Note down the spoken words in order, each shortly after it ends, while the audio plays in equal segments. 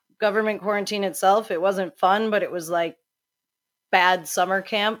government quarantine itself, it wasn't fun, but it was like bad summer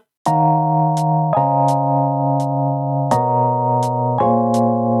camp. I'm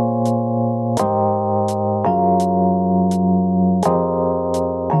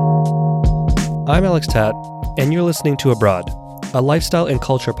Alex Tat, and you're listening to Abroad, a lifestyle and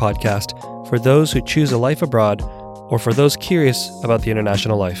culture podcast for those who choose a life abroad or for those curious about the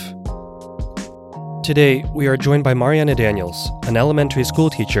international life. Today, we are joined by Mariana Daniels, an elementary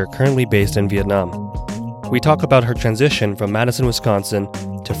school teacher currently based in Vietnam. We talk about her transition from Madison, Wisconsin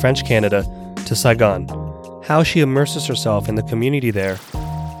to French Canada to Saigon, how she immerses herself in the community there,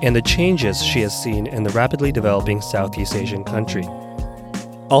 and the changes she has seen in the rapidly developing Southeast Asian country.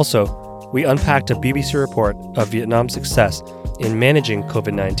 Also, we unpacked a BBC report of Vietnam's success in managing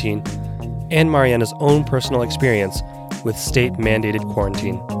COVID-19 and Mariana's own personal experience with state-mandated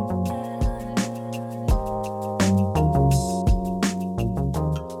quarantine.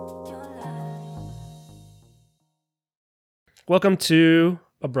 Welcome to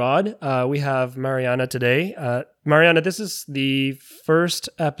Abroad. We have Mariana today. Mariana, this is the first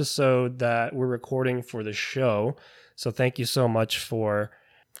episode that we're recording for the show, so thank you so much for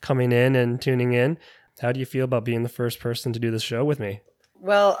coming in and tuning in. How do you feel about being the first person to do this show with me?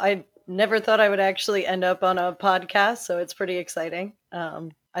 Well, I never thought I would actually end up on a podcast, so it's pretty exciting.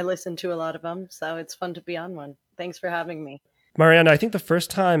 I listen to a lot of them, so it's fun to be on one. Thanks for having me. Mariana, I think the first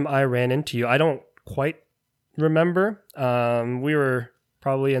time I ran into you, I don't quite remember. We were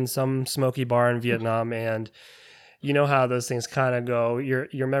probably in some smoky bar in Vietnam, and you know how those things kind of go.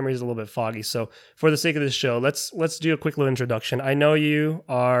 Your memory is a little bit foggy. So for the sake of this show, let's do a quick little introduction. I know you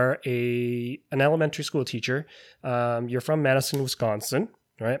are an elementary school teacher. You're from Madison, Wisconsin,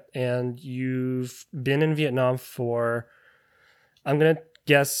 right? And you've been in Vietnam for, I'm going to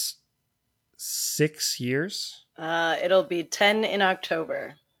guess, 6 years? It'll be 10 in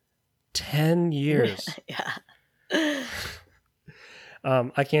October. 10 years. Yeah.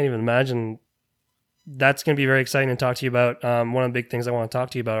 I can't even imagine. That's going to be very exciting to talk to you about. One of the big things I want to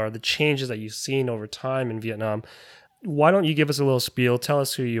talk to you about are the changes that you've seen over time in Vietnam. Why don't you give us a little spiel? Tell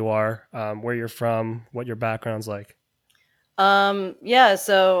us who you are, where you're from, what your background's like.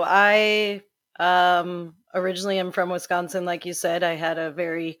 So I originally am from Wisconsin, like you said. I had a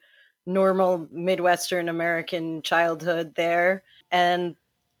very normal Midwestern American childhood there, and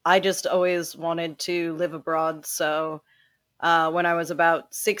I just always wanted to live abroad. So when I was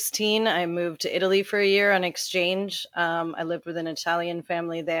about 16, I moved to Italy for a year on exchange. I lived with an Italian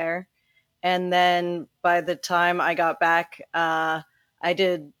family there. And then by the time I got back, I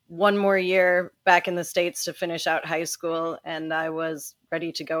did one more year back in the States to finish out high school, and I was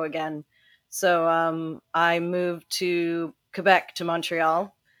ready to go again. So I moved to Quebec, to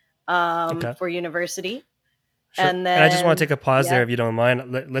Montreal for university. Sure. And then I just want to take a pause there, if you don't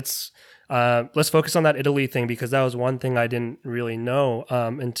mind. Let's focus on that Italy thing, because that was one thing I didn't really know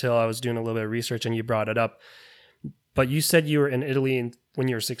until I was doing a little bit of research and you brought it up. But you said you were in Italy when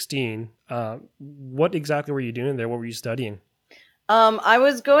you were 16. What exactly were you doing there? What were you studying? I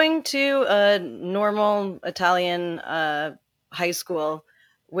was going to a normal Italian high school,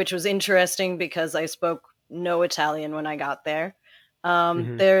 which was interesting because I spoke no Italian when I got there.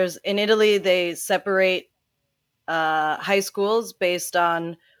 There's in Italy, they separate high schools based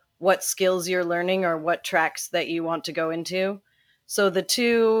on what skills you're learning or what tracks that you want to go into. So the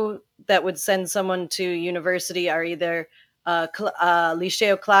two that would send someone to university are either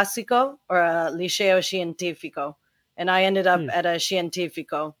liceo classico or liceo scientifico. And I ended up at a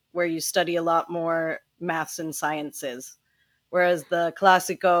scientifico, where you study a lot more maths and sciences. Whereas the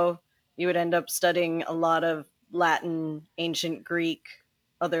classico, you would end up studying a lot of Latin, ancient Greek,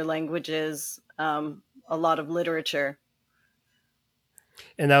 other languages, a lot of literature.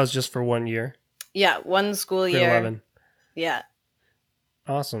 And that was just for 1 year? Yeah, one school Grade year. 11. Yeah.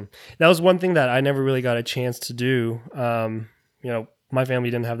 Awesome. That was one thing that I never really got a chance to do. My family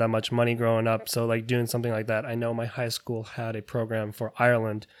didn't have that much money growing up, so like doing something like that. I know my high school had a program for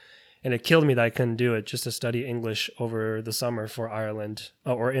Ireland, and it killed me that I couldn't do it, just to study English over the summer for Ireland,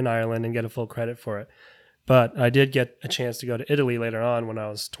 or in Ireland, and get a full credit for it. But I did get a chance to go to Italy later on when I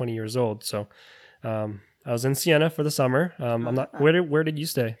was 20 years old. So I was in Siena for the summer. Where did you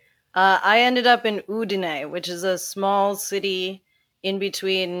stay? I ended up in Udine, which is a small city in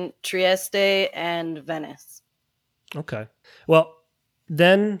between Trieste and Venice. Okay. Well,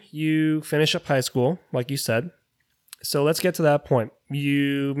 then you finish up high school, like you said. So let's get to that point.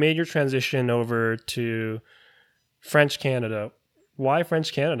 You made your transition over to French Canada. Why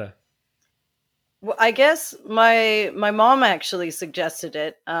French Canada? Well, I guess my mom actually suggested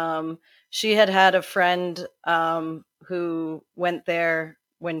it. She had a friend who went there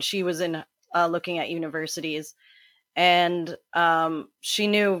when she was in looking at universities, and she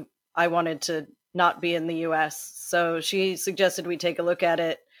knew I wanted to not be in the US, so she suggested we take a look at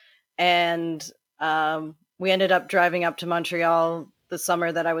it, and we ended up driving up to Montreal the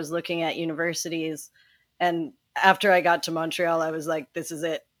summer that I was looking at universities. And after I got to Montreal, I was like, this is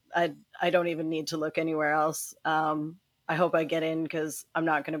it. I don't even need to look anywhere else. I hope I get in because I'm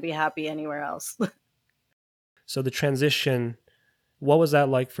not going to be happy anywhere else. So the transition, what was that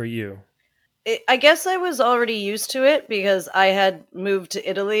like for you? I guess I was already used to it because I had moved to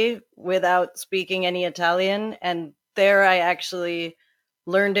Italy without speaking any Italian. And there I actually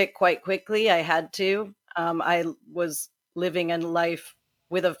learned it quite quickly. I had to. I was living a life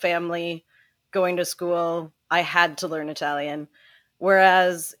with a family, going to school. I had to learn Italian.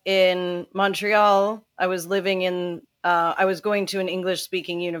 Whereas in Montreal, I was going to an English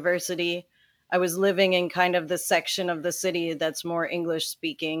speaking university. I was living in kind of the section of the city that's more English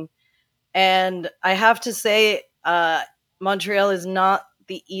speaking. And I have to say, Montreal is not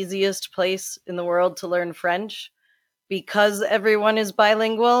the easiest place in the world to learn French because everyone is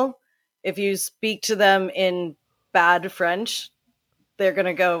bilingual. If you speak to them in bad French, they're going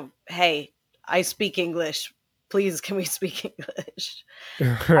to go, "Hey, I speak English. Please, can we speak English?"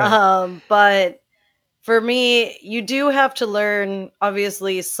 Right. But for me, you do have to learn.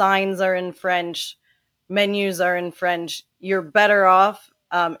 Obviously, signs are in French, menus are in French. You're better off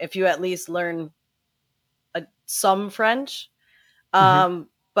if you at least learn some French. Hmm.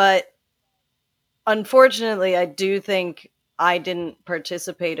 But unfortunately, I do think I didn't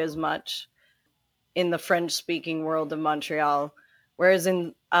participate as much in the French speaking world of Montreal. Whereas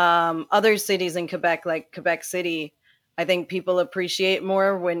in other cities in Quebec, like Quebec City, I think people appreciate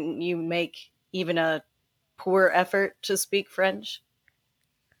more when you make even a poor effort to speak French.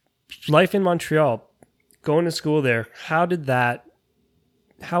 Life in Montreal, going to school there, how was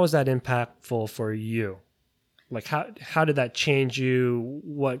that impactful for you? Like how did that change you?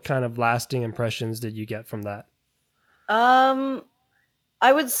 What kind of lasting impressions did you get from that? Um,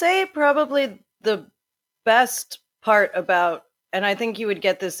 I would say probably the best part about, and I think you would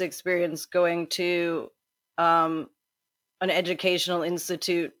get this experience going to um, an educational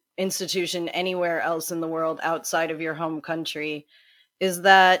institution anywhere else in the world outside of your home country, is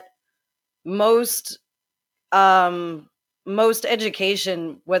that most um, most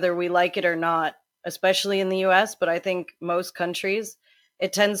education, whether we like it or not, especially in the US, but I think most countries,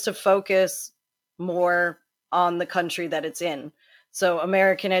 it tends to focus more on the country that it's in. So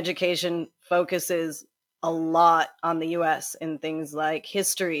American education focuses a lot on the US in things like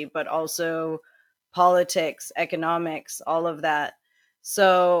history, but also politics, economics, all of that.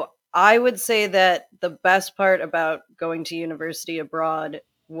 So I would say that the best part about going to university abroad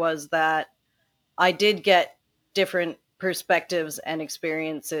was that I did get different perspectives and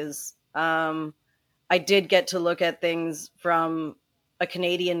experiences. I did get to look at things from a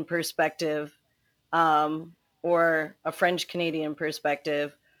Canadian perspective, um, or a French Canadian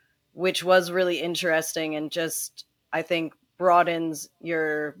perspective, which was really interesting and just, I think, broadens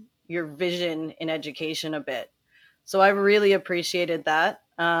your vision in education a bit. So I really appreciated that.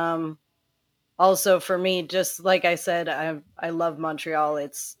 Also, for me, just like I said, I love Montreal.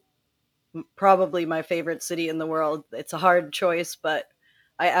 It's probably my favorite city in the world. It's a hard choice, but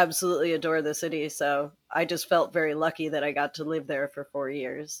I absolutely adore the city. So I just felt very lucky that I got to live there for 4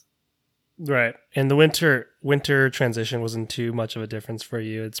 years. Right. And the winter transition wasn't too much of a difference for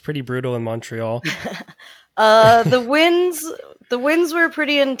you. It's pretty brutal in Montreal. uh, the winds, the winds were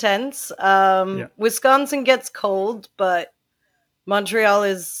pretty intense. Yeah. Wisconsin gets cold, but Montreal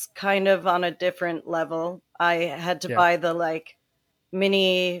is kind of on a different level. I had to Yeah. buy the like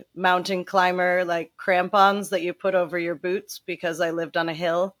mini mountain climber like crampons that you put over your boots because I lived on a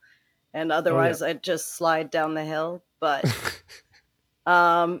hill and Oh yeah. otherwise I'd just slide down the hill. But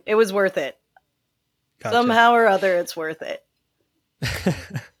it was worth it. Gotcha. Somehow or other, it's worth it.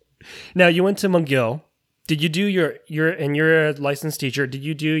 Now you went to McGill. Did you do and you're a licensed teacher? Did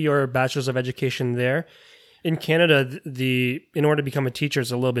you do your bachelor's of education there? In Canada, the in order to become a teacher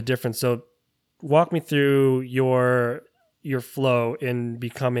is a little bit different. So walk me through your flow in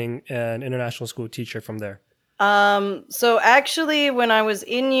becoming an international school teacher from there. So actually, when I was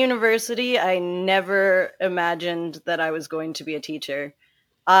in university, I never imagined that I was going to be a teacher.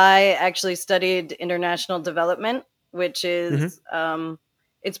 I actually studied international development, which Hmm. is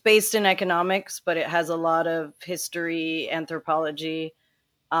it's based in economics, but it has a lot of history, anthropology.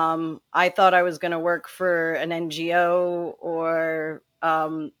 I thought I was going to work for an NGO or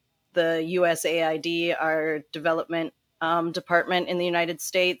the USAID, our development department in the United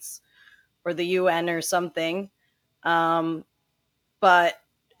States, or the UN or something. Um, but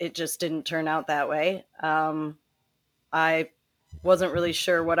it just didn't turn out that way. I wasn't really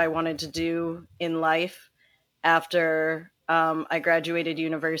sure what I wanted to do in life after I graduated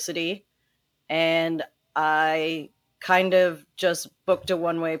university, and I kind of just booked a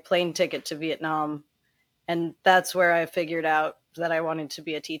one-way plane ticket to Vietnam, and that's where I figured out that I wanted to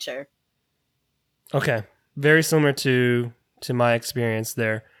be a teacher. Okay. Very similar to my experience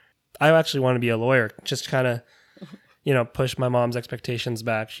there. I actually want to be a lawyer, just kind of, push my mom's expectations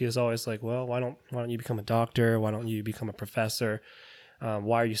back. She was always like, well, why don't you become a doctor? Why don't you become a professor?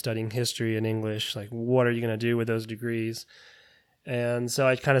 Why are you studying history and English? Like, what are you going to do with those degrees? And so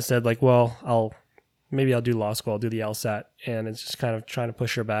I kind of said, like, well, I'll do law school. I'll do the LSAT. And it's just kind of trying to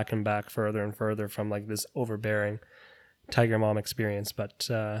push her back and back further and further from like this overbearing tiger mom experience. But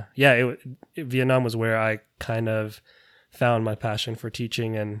Vietnam was where I kind of found my passion for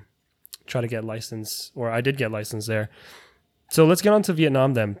teaching and try to get licensed, or I did get licensed there. So let's get on to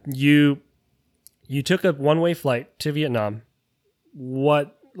Vietnam then. You took a one-way flight to Vietnam.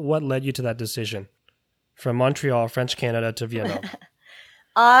 What led you to that decision from Montreal, French Canada to Vietnam?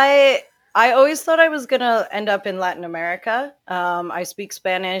 I always thought I was gonna end up in Latin America. I speak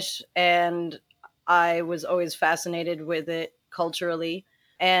Spanish, and I was always fascinated with it culturally.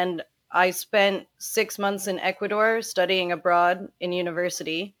 And I spent 6 months in Ecuador studying abroad in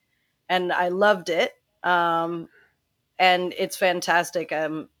university, and I loved it. And it's fantastic.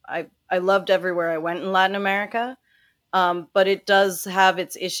 I loved everywhere I went in Latin America, but it does have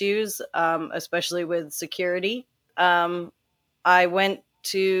its issues, especially with security. I went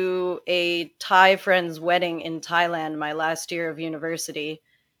to a Thai friend's wedding in Thailand my last year of university,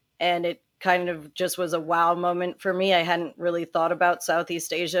 and it kind of just was a wow moment for me. I hadn't really thought about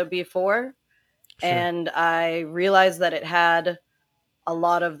Southeast Asia before, Sure. and I realized that it had a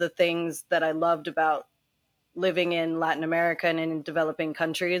lot of the things that I loved about living in Latin America and in developing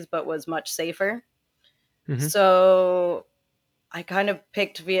countries, but was much safer. Mm-hmm. So I kind of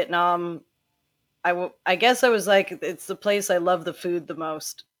picked Vietnam. I guess I was like, it's the place I love the food the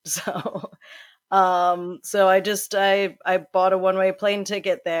most. So, so I bought a one-way plane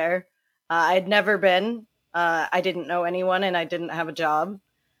ticket there. I'd never been. I didn't know anyone, and I didn't have a job,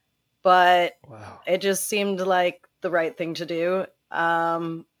 but Wow. it just seemed like the right thing to do.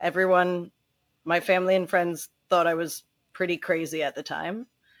 Everyone, my family and friends, thought I was pretty crazy at the time.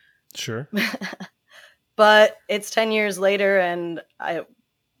 Sure. But it's 10 years later, and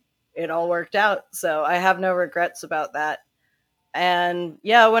it all worked out. So I have no regrets about that. And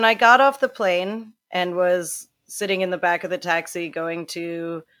yeah, when I got off the plane and was sitting in the back of the taxi going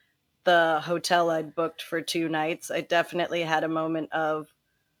to the hotel I'd booked for 2 nights, I definitely had a moment of,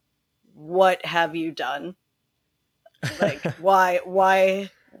 what have you done? Like, why,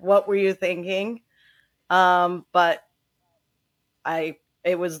 what were you thinking? But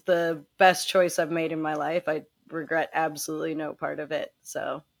it was the best choice I've made in my life. I regret absolutely no part of it.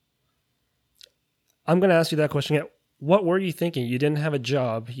 So I'm going to ask you that question again. What were you thinking? You didn't have a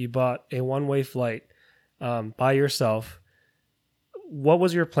job. You bought a one-way flight by yourself. What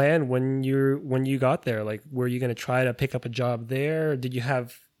was your plan when you got there? Like, were you going to try to pick up a job there? Did you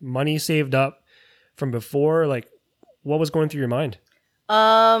have money saved up from before? Like, what was going through your mind?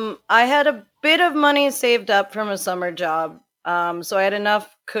 I had a bit of money saved up from a summer job. So I had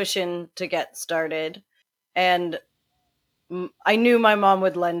enough cushion to get started. And I knew my mom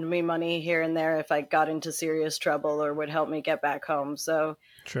would lend me money here and there if I got into serious trouble or would help me get back home. So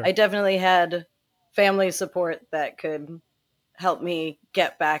Sure. I definitely had family support that could help me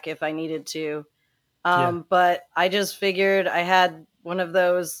get back if I needed to. But I just figured I had one of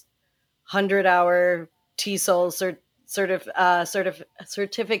those 100-hour TESOL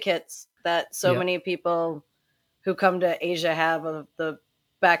certificates that so many people who come to Asia have, of the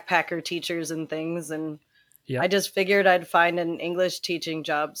backpacker teachers and things. And I just figured I'd find an English teaching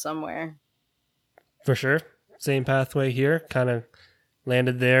job somewhere. For sure. Same pathway here. Kind of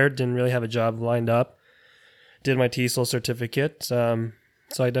landed there. Didn't really have a job lined up. Did my TESOL certificate. So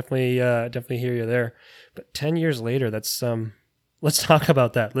I definitely hear you there. But 10 years later, that's let's talk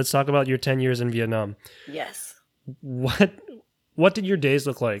about that. Let's talk about your 10 years in Vietnam. Yes. What did your days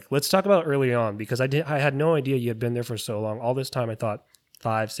look like? Let's talk about early on, because I had no idea you had been there for so long. All this time I thought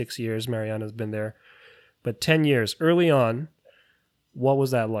 5-6 years Mariana's been there. But 10 years early on, what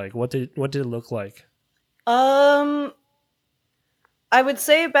was that like? What did it look like? I would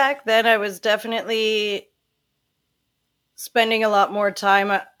say back then I was definitely spending a lot more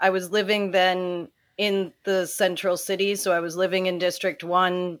time. I was living then in the central city, so I was living in District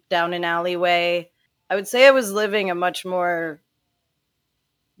 1 down an alleyway. I would say I was living a much more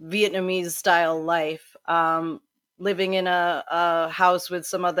Vietnamese style life. living in a house with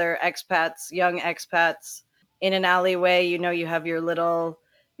some other expats, young expats, in an alleyway. You have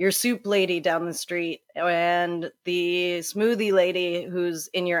your soup lady down the street and the smoothie lady who's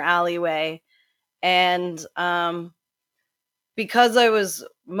in your alleyway. And because I was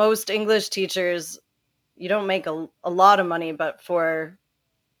most English teachers, you don't make a lot of money, but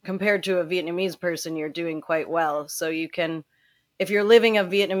compared to a Vietnamese person, you're doing quite well. So if you're living a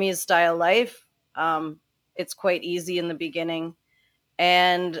Vietnamese style life, it's quite easy in the beginning.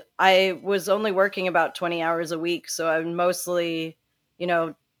 And I was only working about 20 hours a week. So I would mostly,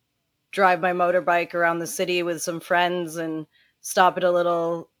 drive my motorbike around the city with some friends and stop at a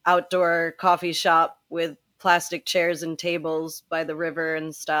little outdoor coffee shop with plastic chairs and tables by the river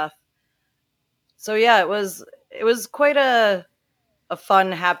and stuff. So yeah, it was quite a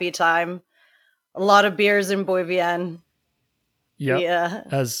fun, happy time. A lot of beers in Boy Vienne. Yep. Yeah.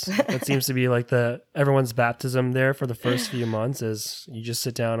 As that seems to be like everyone's baptism there for the first few months is you just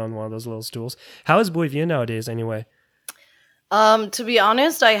sit down on one of those little stools. How is Boy Vienne nowadays anyway? To be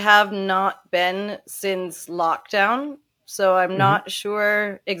honest, I have not been since lockdown, so I'm not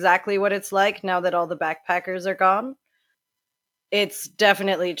sure exactly what it's like now that all the backpackers are gone. It's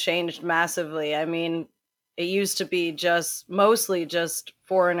definitely changed massively. I mean, it used to be mostly just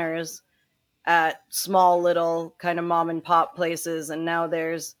foreigners at small little kind of mom and pop places, and now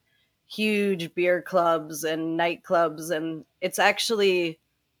there's huge beer clubs and nightclubs, and it's actually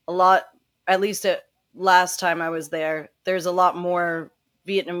a lot, at least at last time I was there's a lot more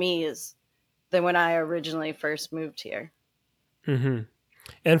Vietnamese than when I originally first moved here. Mm-hmm.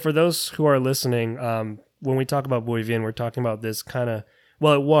 And for those who are listening, when we talk about Boy Vienne, we're talking about this kind of,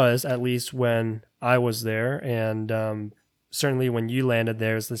 well, it was at least when I was there, and certainly when you landed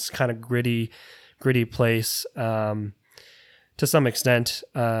there, is this kind of gritty place. To some extent,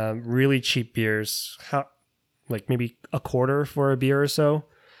 really cheap beers, like maybe a quarter for a beer or so.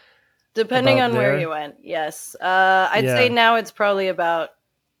 Depending on where you went, yes. I'd say now it's probably about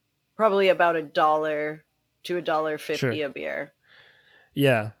 $1 to $1.50 a beer.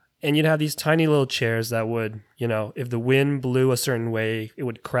 Yeah. And you'd have these tiny little chairs that would, if the wind blew a certain way, it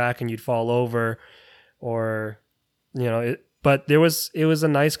would crack and you'd fall over, or, but it was a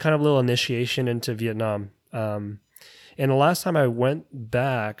nice kind of little initiation into Vietnam. And the last time I went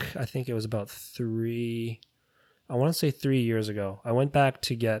back, I think it was about 3 years ago. I went back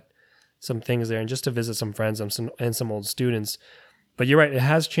to get some things there and just to visit some friends and some old students. But you're right, it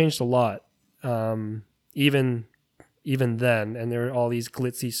has changed a lot. Even then, and there are all these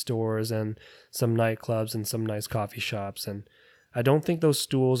glitzy stores and some nightclubs and some nice coffee shops, and I don't think those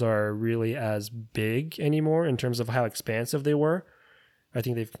stools are really as big anymore in terms of how expansive they were. I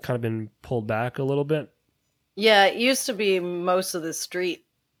think they've kind of been pulled back a little bit. Yeah, it used to be most of the street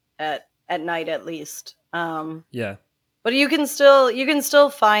at night, at least. Yeah. But you can still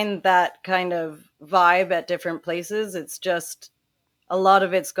find that kind of vibe at different places. It's just a lot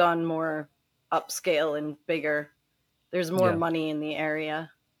of it's gone more upscale and bigger. There's more money in the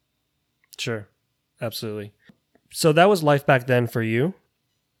area. Sure. Absolutely. So that was life back then for you,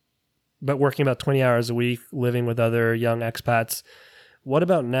 but working about 20 hours a week, living with other young expats. What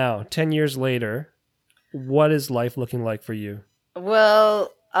about now, 10 years later? What is life looking like for you?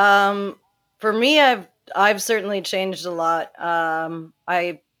 Well, for me, I've certainly changed a lot.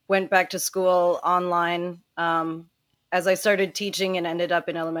 I went back to school online. As I started teaching and ended up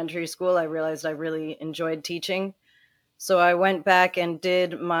in elementary school, I realized I really enjoyed teaching. So I went back and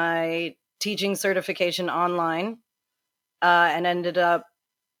did my teaching certification online, and ended up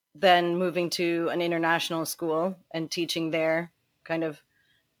then moving to an international school and teaching there, kind of,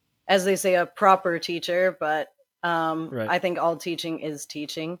 as they say, a proper teacher, but right. I think all teaching is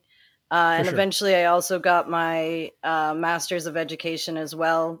teaching. And sure. Eventually I also got my Master's of Education as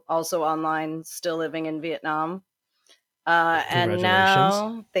well, also online, still living in Vietnam. And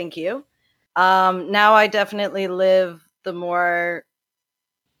now, thank you. Now I definitely live the more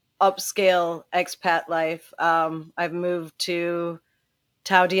upscale expat life. I've moved to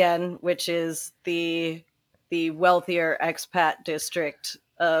Thao Dien, which is the wealthier expat district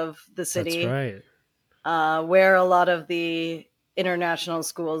of the city. That's right. Where a lot of the international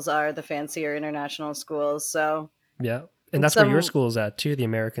schools are, the fancier international schools. So yeah. And that's where your school is at too, the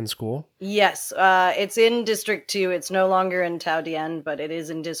American school? Yes. It's in District 2. It's no longer in Thao Dien, but it is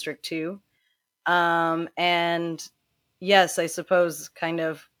in District 2. And yes, I suppose kind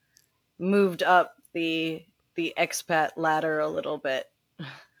of moved up the expat ladder a little bit.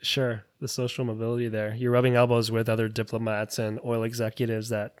 Sure. The social mobility there. You're rubbing elbows with other diplomats and oil executives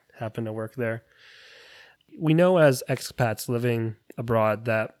that happen to work there. We know as expats living abroad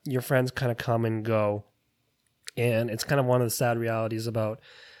that your friends kind of come and go. And it's kind of one of the sad realities about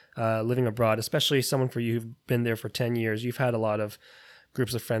living abroad, especially someone for you who've been there for 10 years. You've had a lot of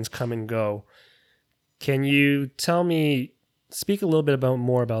groups of friends come and go. Can you speak a little bit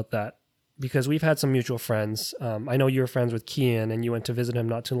more about that? Because we've had some mutual friends. I know you were friends with Kian, and you went to visit him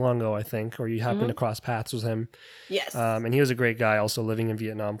not too long ago, I think, or you happened to cross paths with him. Yes. And he was a great guy, also living in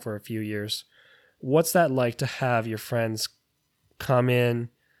Vietnam for a few years. What's that like to have your friends come in?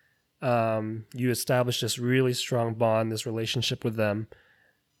 You establish this really strong bond, this relationship with them,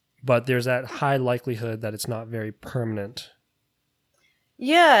 but there's that high likelihood that it's not very permanent.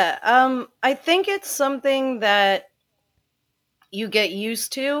 Yeah, I think it's something that you get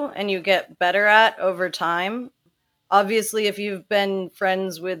used to and you get better at over time. Obviously, if you've been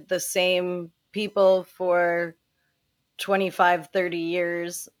friends with the same people for 25, 30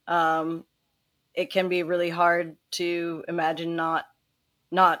 years, it can be really hard to imagine not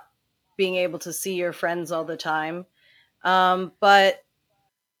being able to see your friends all the time. But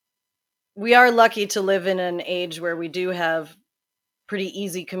we are lucky to live in an age where we do have pretty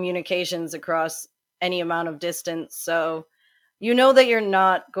easy communications across any amount of distance. So you know that you're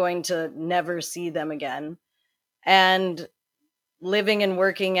not going to never see them again. And living and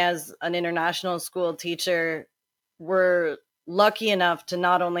working as an international school teacher, we're lucky enough to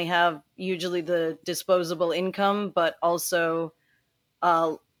not only have usually the disposable income, but also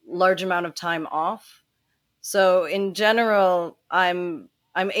a large amount of time off. So in general, I'm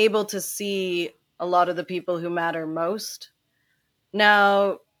able to see a lot of the people who matter most.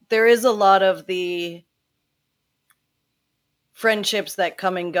 Now, there is a lot of the friendships that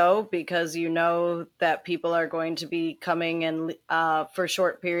come and go because you know that people are going to be coming and for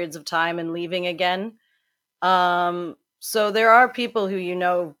short periods of time and leaving again. So there are people who you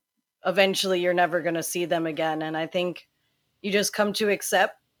know eventually you're never going to see them again, and I think you just come to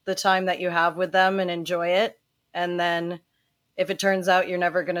accept the time that you have with them and enjoy it. And then if it turns out you're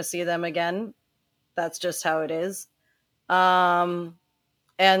never going to see them again, that's just how it is. Um,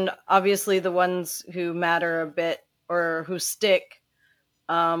 and obviously the ones who matter a bit or who stick,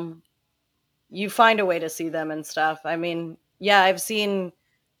 um, you find a way to see them and stuff. I mean, yeah, I've seen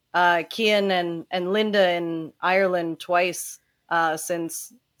Kian and Linda in Ireland twice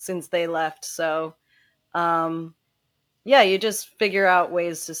since they left. So um, yeah, you just figure out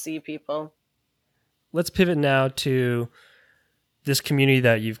ways to see people. Let's pivot now to this community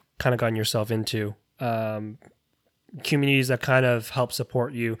that you've kind of gotten yourself into. Communities that kind of help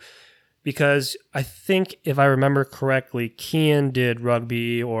support you. Because I think, if I remember correctly, Kian did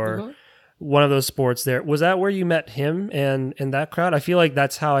rugby or one of those sports there. Was that where you met him and that crowd? I feel like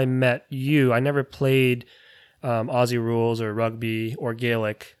that's how I met you. I never played Aussie rules or rugby or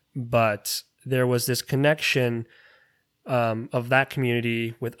Gaelic, but there was this connection of that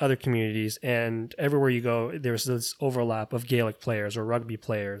community with other communities, and everywhere you go, there's this overlap of Gaelic players or rugby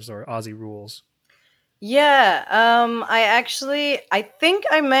players or Aussie rules. Yeah, I think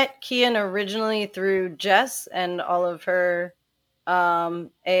I met Kian originally through Jess and all of her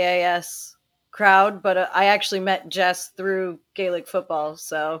AAS crowd, but I actually met Jess through Gaelic football.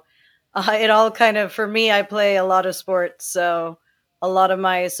 So it all kind of, for me, I play a lot of sports. So a lot of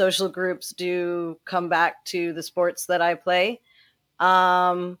my social groups do come back to the sports that I play.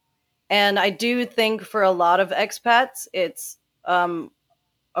 Um, and I do think for a lot of expats, it's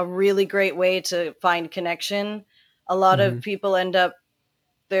a really great way to find connection. A lot of people end up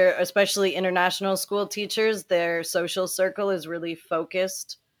there, especially international school teachers, their social circle is really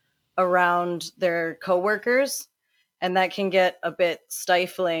focused around their coworkers. And that can get a bit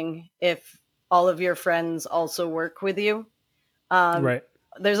stifling if all of your friends also work with you. Um, Right.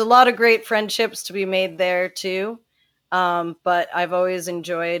 there's a lot of great friendships to be made there too. But I've always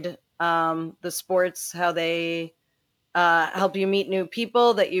enjoyed the sports, how they help you meet new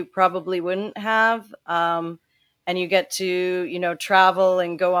people that you probably wouldn't have. And you get to, travel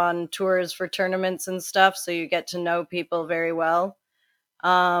and go on tours for tournaments and stuff. So you get to know people very well.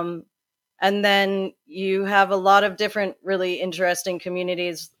 Um, and then you have a lot of different, really interesting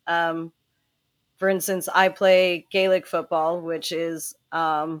communities. For instance, I play Gaelic football, which is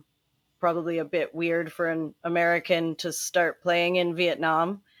probably a bit weird for an American to start playing in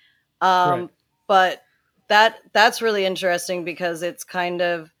Vietnam. Right. But that's really interesting because it's kind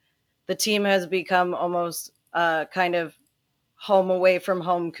of the team has become almost kind of home away from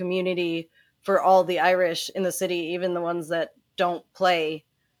home community for all the Irish in the city, even the ones that don't play.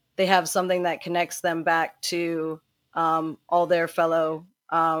 They have something that connects them back to all their fellow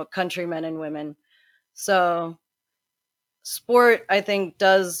countrymen and women. So sport, I think,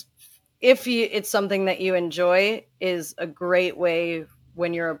 does if it's something that you enjoy, is a great way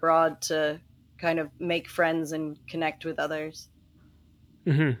when you're abroad to kind of make friends and connect with others.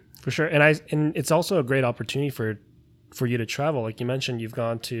 For sure. And it's also a great opportunity for you to travel. Like you mentioned, you've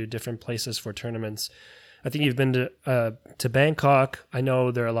gone to different places for tournaments. I think you've been to Bangkok. I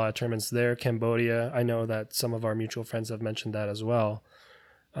know there are a lot of tournaments there. Cambodia. I know that some of our mutual friends have mentioned that as well.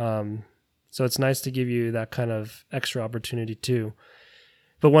 So it's nice to give you that kind of extra opportunity too.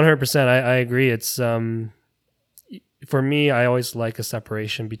 But 100%, I agree. It's for me, I always like a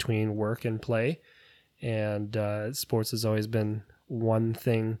separation between work and play, and sports has always been one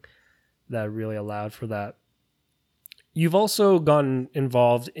thing that really allowed for that. You've also gotten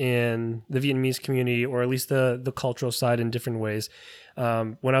involved in the Vietnamese community, or at least the cultural side, in different ways.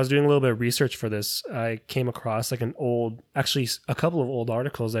 When I was doing a little bit of research for this, I came across like actually a couple of old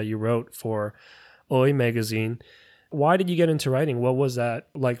articles that you wrote for Oi magazine. Why did you get into writing? What was that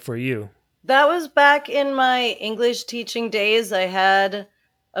like for you? That was back in my English teaching days. I had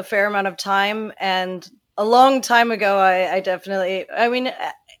a fair amount of time, and a long time ago, I definitely, I mean,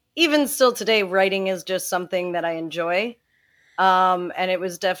 even still today, writing is just something that I enjoy. And it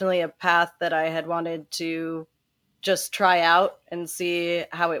was definitely a path that I had wanted to just try out and see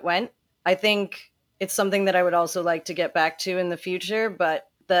how it went. I think it's something that I would also like to get back to in the future, but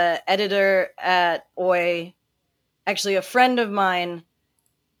the editor at Oi, actually a friend of mine,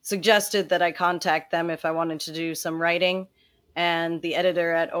 suggested that I contact them if I wanted to do some writing. And the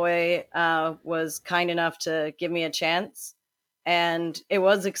editor at Oi was kind enough to give me a chance. And it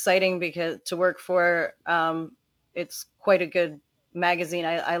was exciting because to work for, it's quite a good magazine.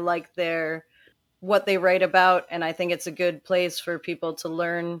 I like what they write about, and I think it's a good place for people to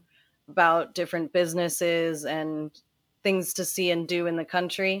learn about different businesses and things to see and do in the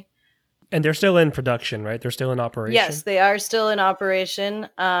country. And they're still in production, right? They're still in operation? Yes, they are still in operation.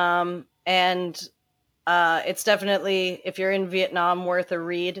 And it's definitely, if you're in Vietnam, worth a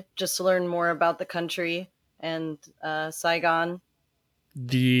read just to learn more about the country and Saigon.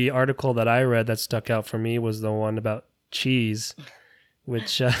 The article that I read that stuck out for me was the one about cheese,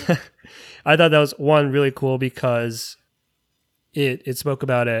 which I thought that was one really cool because it spoke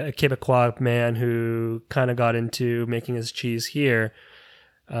about a Quebecois man who kind of got into making his cheese here.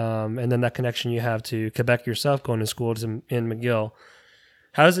 And then that connection you have to Quebec yourself, going to school in McGill.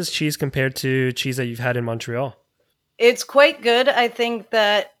 How is this cheese compared to cheese that you've had in Montreal? It's quite good. I think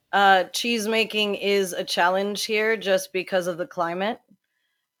that cheese making is a challenge here just because of the climate.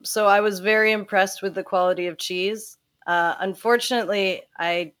 So I was very impressed with the quality of cheese. Unfortunately,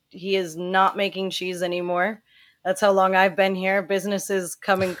 he is not making cheese anymore. That's how long I've been here. Businesses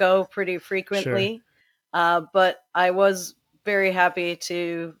come and go pretty frequently. Sure. But I was very happy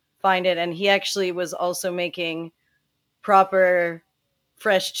to find it. And he actually was also making proper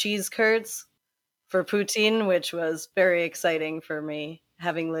fresh cheese curds for poutine, which was very exciting for me,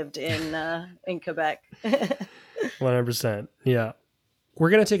 having lived in Quebec. 100%. Yeah. We're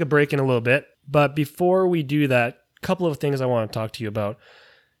going to take a break in a little bit. But before we do that, a couple of things I want to talk to you about.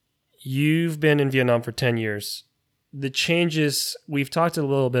 You've been in Vietnam for 10 years. The changes, we've talked a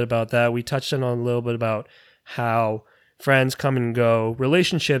little bit about that. We touched on a little bit about how friends come and go.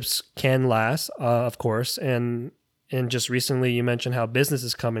 Relationships can last, of course. And just recently you mentioned how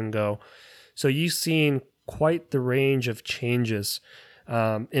businesses come and go. So you've seen quite the range of changes.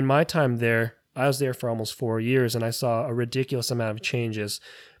 In my time there, I was there for almost 4 years and I saw a ridiculous amount of changes.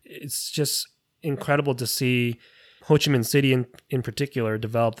 It's just incredible to see Ho Chi Minh City in particular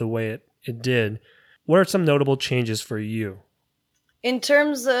develop the way it did. What are some notable changes for you? In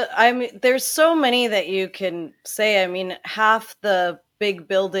terms of, there's so many that you can say. I mean, half the big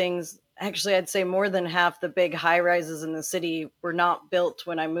buildings, actually, I'd say more than half the big high rises in the city were not built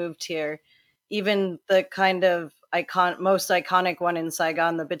when I moved here. Even the kind of most iconic one in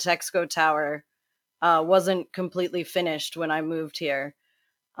Saigon, the Bitexco Tower, wasn't completely finished when I moved here.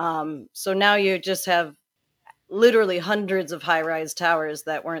 So now you just have literally hundreds of high-rise towers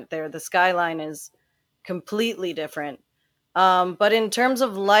that weren't there. The skyline is completely different. But in terms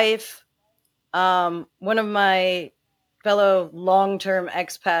of life, one of my fellow long-term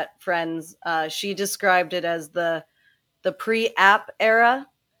expat friends, she described it as the pre-app era.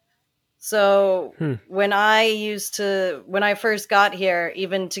 So when I first got here,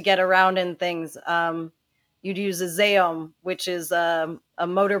 even to get around in things, you'd use a Zeom, which is a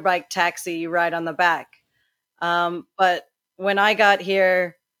motorbike taxi you ride on the back. But when I got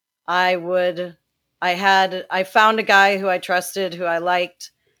here, I found a guy who I trusted, who I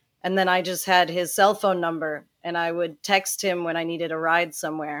liked, and then I just had his cell phone number and I would text him when I needed a ride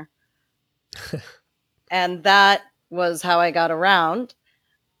somewhere. And that was how I got around.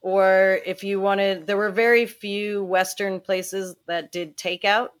 Or if you wanted, there were very few Western places that did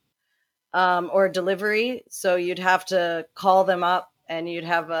takeout. or delivery. So you'd have to call them up and you'd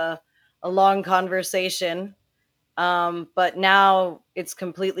have a long conversation. But now it's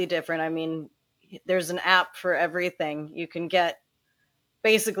completely different. I mean, there's an app for everything. You can get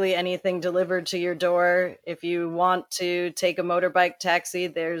basically anything delivered to your door. If you want to take a motorbike taxi,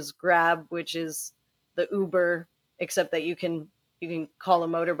 there's Grab, which is the Uber, except that you can call a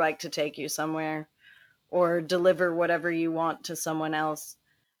motorbike to take you somewhere or deliver whatever you want to someone else.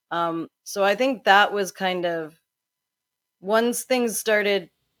 So I think that was kind of once things started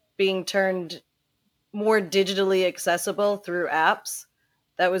being turned more digitally accessible through apps,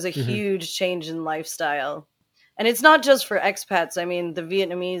 that was a Mm-hmm. huge change in lifestyle. And it's not just for expats. I mean, the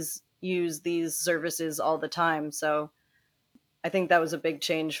Vietnamese use these services all the time. So I think that was a big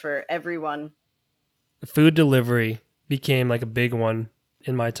change for everyone. Food delivery became like a big one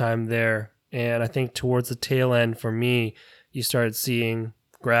in my time there. And I think towards the tail end for me, you started seeing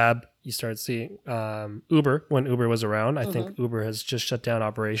Grab, you started seeing Uber when Uber was around. I think Uber has just shut down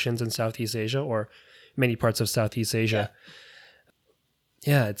operations in Southeast Asia or many parts of Southeast Asia.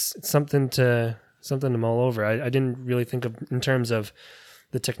 Yeah, it's something to mull over. I didn't really think of in terms of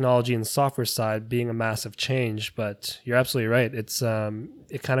the technology and software side being a massive change, but you're absolutely right. It's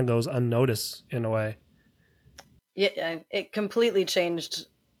it kind of goes unnoticed in a way. Yeah, it completely changed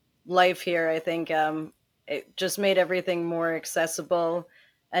life here. I think it just made everything more accessible.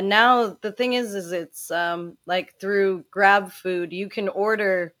 And now the thing is it's like through Grab Food, you can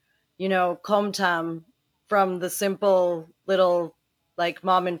order, com tam from the simple little like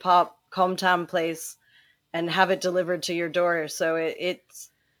mom and pop com tam place and have it delivered to your door. So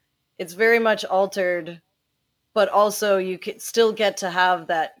it's very much altered, but also you can still get to have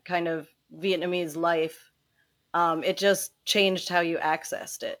that kind of Vietnamese life. It just changed how you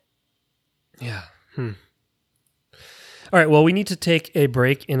accessed it. Yeah. All right. Well, we need to take a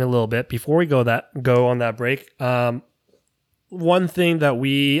break in a little bit. Before we go on that break, one thing that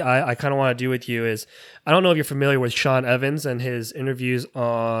I kind of want to do with you is, I don't know if you're familiar with Sean Evans and his interviews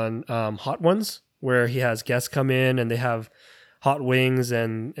on Hot Ones, where he has guests come in and they have hot wings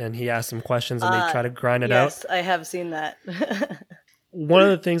and he asks them questions and they try to grind it out. Yes, I have seen that. One of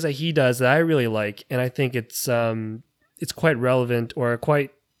the things that he does that I really like, and I think it's quite relevant or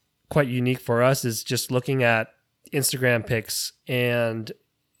quite unique for us, is just looking at Instagram pics and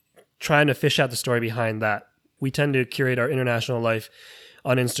trying to fish out the story behind that. We tend to curate our international life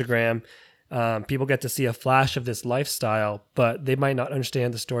on Instagram. People get to see a flash of this lifestyle, but they might not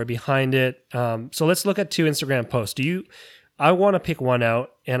understand the story behind it. So let's look at 2 Instagram posts. I want to pick one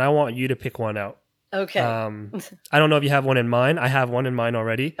out, and I want you to pick one out. Okay. I don't know if you have one in mind. I have one in mind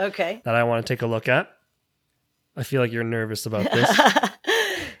already. Okay. That I want to take a look at. I feel like you're nervous about this.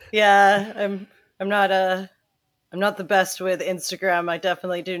 Yeah, I'm not the best with Instagram. I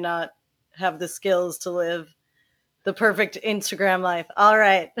definitely do not have the skills to live the perfect Instagram life. All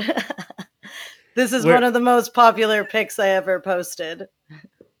right. This is one of the most popular pics I ever posted.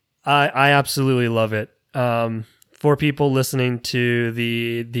 I absolutely love it. For people listening to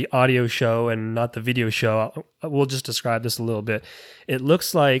the audio show and not the video show, we'll just describe this a little bit. It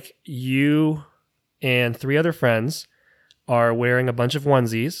looks like you and 3 other friends are wearing a bunch of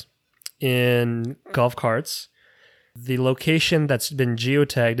onesies in golf carts. The location that's been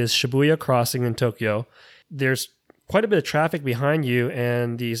geotagged is Shibuya Crossing in Tokyo. There's quite a bit of traffic behind you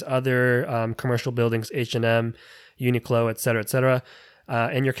and these other commercial buildings, H&M, Uniqlo, etc., etc.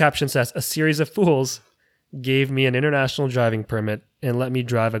 And your caption says, "A series of fools gave me an international driving permit and let me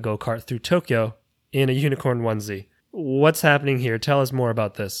drive a go-kart through Tokyo in a unicorn onesie." What's happening here? Tell us more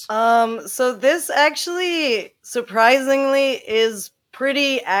about this. So this actually surprisingly is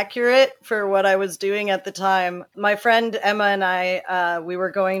pretty accurate for what I was doing at the time. My friend Emma and I, we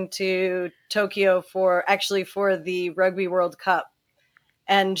were going to Tokyo for the Rugby World Cup.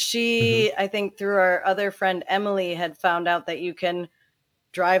 And she, I think through our other friend Emily, had found out that you can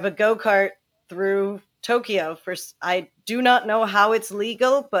drive a go-kart through Tokyo. I do not know how it's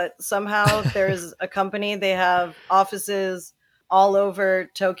legal, but somehow there's a company, they have offices all over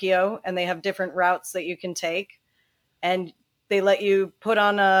Tokyo and they have different routes that you can take. And they let you put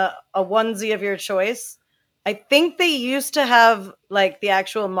on a onesie of your choice. I think they used to have like the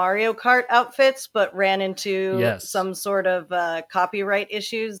actual Mario Kart outfits, but ran into some sort of copyright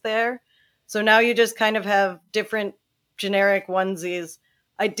issues there. So now you just kind of have different generic onesies.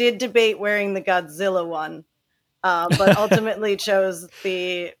 I did debate wearing the Godzilla one, but ultimately chose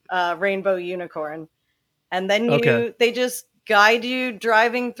the rainbow unicorn. And then they just guide you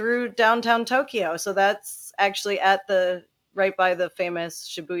driving through downtown Tokyo. So that's actually right by the famous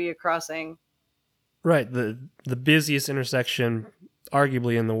Shibuya crossing. Right, the busiest intersection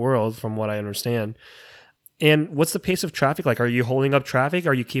arguably in the world, from what I understand. And what's the pace of traffic like? Are you holding up traffic?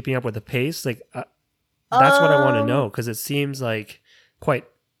 Are you keeping up with the pace? Like, that's what I want to know, because it seems like quite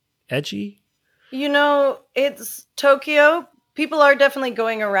edgy. It's Tokyo. People are definitely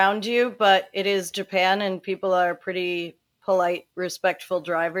going around you, but it is Japan, and people are pretty polite, respectful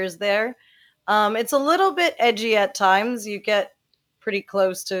drivers there. It's a little bit edgy at times. You get pretty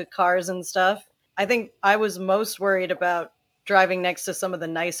close to cars and stuff. I think I was most worried about driving next to some of the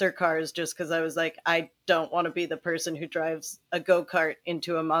nicer cars, just because I was like, I don't want to be the person who drives a go-kart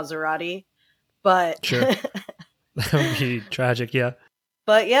into a Maserati. But Sure. That would be tragic, yeah.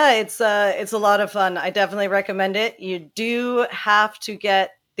 But yeah, it's a lot of fun. I definitely recommend it. You do have to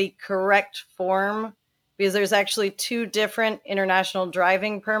get the correct form, because there's actually two different international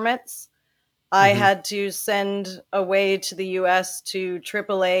driving permits. I had to send away to the US to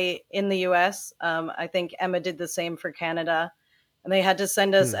AAA in the US. I think Emma did the same for Canada. And they had to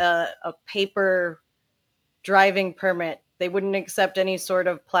send us a paper driving permit. They wouldn't accept any sort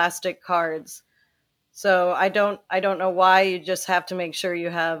of plastic cards. So I don't know why. You just have to make sure you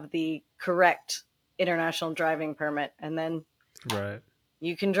have the correct international driving permit, and then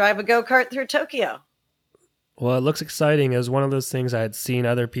you can drive a go-kart through Tokyo. Well, it looks exciting. It was one of those things I had seen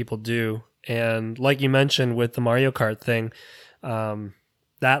other people do. And like you mentioned with the Mario Kart thing,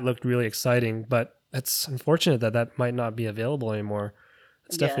 that looked really exciting. But it's unfortunate that that might not be available anymore.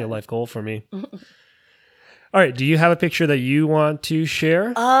 It's definitely a life goal for me. All right. Do you have a picture that you want to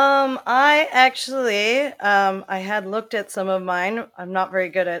share? I actually, I had looked at some of mine. I'm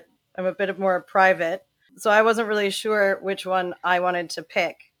a bit more private. So I wasn't really sure which one I wanted to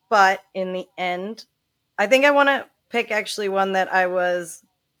pick. But in the end, I think I want to pick actually one that I was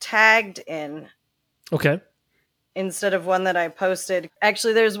tagged in. Okay. Instead of one that I posted.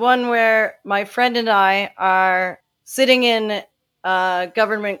 Actually, there's one where my friend and I are sitting in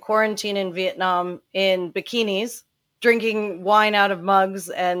government quarantine in Vietnam in bikinis, drinking wine out of mugs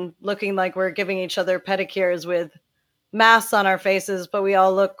and looking like we're giving each other pedicures with masks on our faces, but we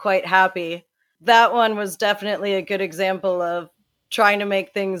all look quite happy. That one was definitely a good example of trying to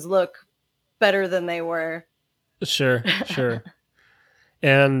make things look better than they were. Sure.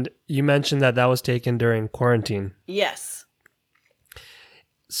 And you mentioned that was taken during quarantine. Yes.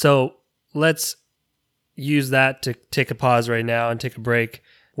 So let's use that to take a pause right now and take a break.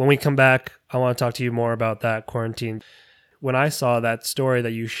 When we come back, I want to talk to you more about that quarantine. When I saw that story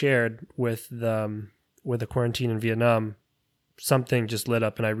that you shared with the quarantine in Vietnam, something just lit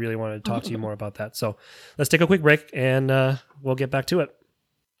up, and I really wanted to talk to you more about that. So let's take a quick break, and we'll get back to it.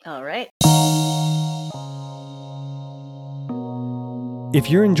 All right. If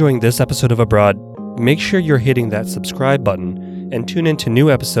you're enjoying this episode of Abroad, make sure you're hitting that subscribe button and tune in to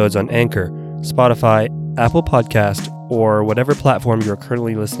new episodes on Anchor, Spotify, Apple Podcast, or whatever platform you're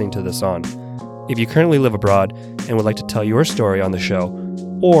currently listening to this on. If you currently live abroad and would like to tell your story on the show,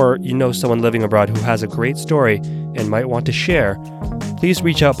 or you know someone living abroad who has a great story and might want to share, please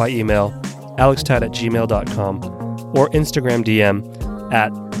reach out by email, alextat@gmail.com, or Instagram DM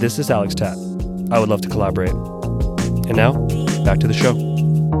at @thisisalextat. I would love to collaborate. And now, back to the show.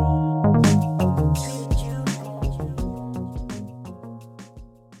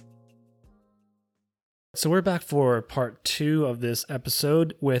 So we're back for part 2 of this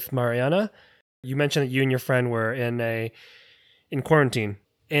episode with Mariana. You mentioned that you and your friend were in quarantine.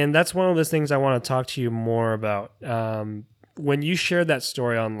 And that's one of those things I want to talk to you more about. When you shared that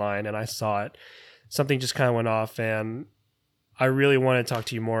story online and I saw it, something just kind of went off, and I really want to talk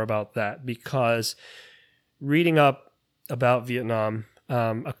to you more about that, because reading up about Vietnam,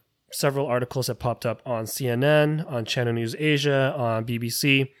 several articles have popped up on CNN, on Channel News Asia, on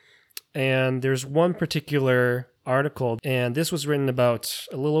BBC, and there's one particular article, and this was written about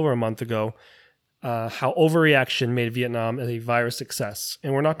a little over a month ago, how overreaction made Vietnam a virus success.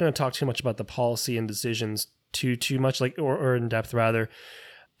 And we're not going to talk too much about the policy and decisions too much, or in depth rather,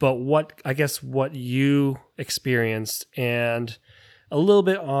 but what you experienced, and a little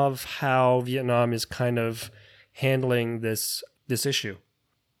bit of how Vietnam is kind of handling this issue.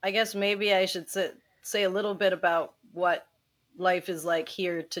 I guess maybe I should say a little bit about what life is like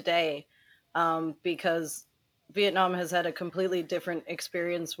here today, because Vietnam has had a completely different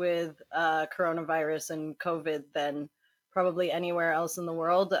experience with coronavirus and COVID than probably anywhere else in the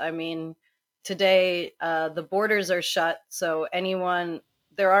world. I mean, today the borders are shut, so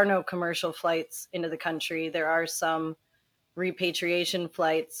there are no commercial flights into the country. There are some repatriation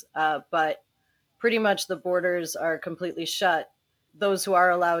flights, but pretty much the borders are completely shut. Those who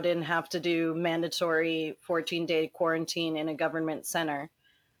are allowed in have to do mandatory 14-day quarantine in a government center.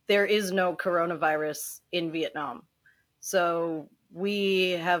 There is no coronavirus in Vietnam. So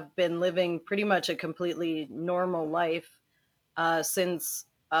we have been living pretty much a completely normal life since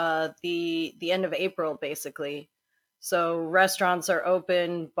the end of April, basically. So restaurants are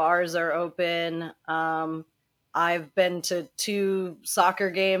open, bars are open. I've been to 2 soccer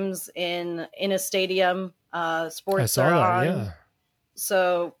games in a stadium. I Sports saw are that. on. Yeah.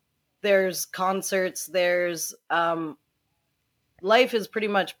 So there's concerts. There's life is pretty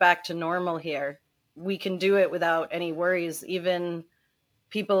much back to normal here. We can do it without any worries. Even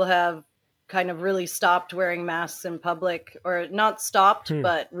people have kind of really stopped wearing masks in public, or not stopped, Hmm.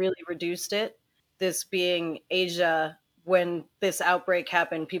 but really reduced it. This being Asia, when this outbreak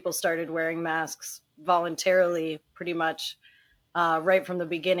happened, people started wearing masks voluntarily, pretty much right from the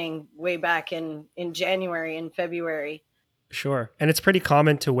beginning, way back in January and February. Sure. And it's pretty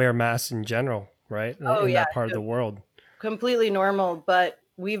common to wear masks in general, right? Oh In yeah, that part of the world. completely normal, but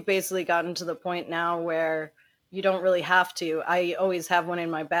we've basically gotten to the point now where you don't really have to. I always have one in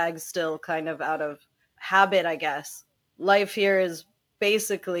my bag still, kind of out of habit, I guess. Life here is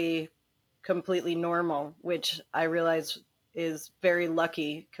basically completely normal, which I realize is very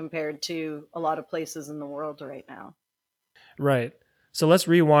lucky compared to a lot of places in the world right now. Right. So let's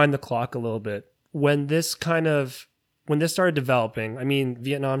rewind the clock a little bit. When this started developing, I mean,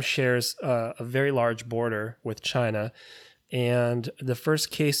 Vietnam shares a very large border with China, and the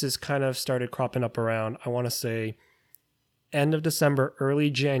first cases kind of started cropping up around, I want to say, end of December, early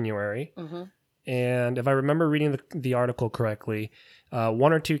January. Hmm. And if I remember reading the article correctly,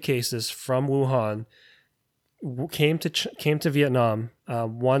 1 or 2 cases from Wuhan came to Vietnam.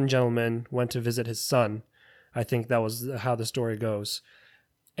 One gentleman went to visit his son. I think that was how the story goes.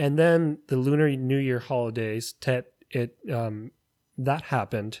 And then the Lunar New Year holidays, Tet, that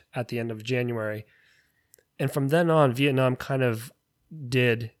happened at the end of January. And from then on, Vietnam kind of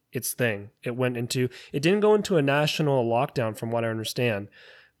did its thing. It didn't go into a national lockdown, from what I understand.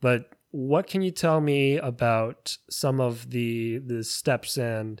 But what can you tell me about some of the steps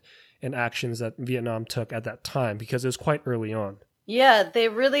and actions that Vietnam took at that time? Because it was quite early on. Yeah, they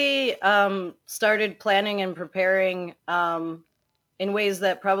really started planning and preparing in ways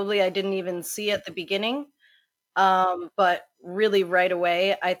that probably I didn't even see at the beginning. But really right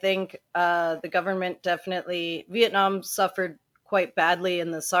away, I think the government definitely, Vietnam suffered quite badly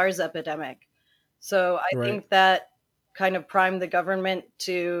in the SARS epidemic. So I Right. think that kind of primed the government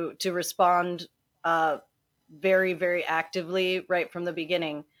to respond uh, very, very actively right from the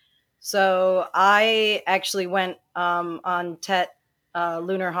beginning. So I actually went on Tet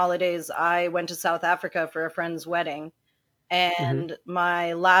lunar holidays. I went to South Africa for a friend's wedding. Hmm. And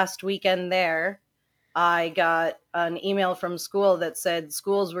my last weekend there, I got an email from school that said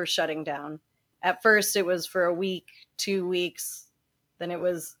schools were shutting down. At first, it was for a week, 2 weeks, then it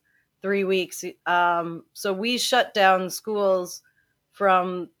was 3 weeks. So we shut down schools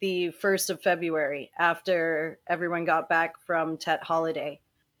from the 1st of February after everyone got back from Tet holiday.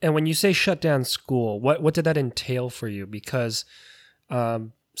 And when you say shut down school, what did that entail for you? Because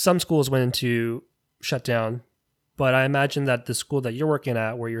some schools went into shutdown, but I imagine that the school that you're working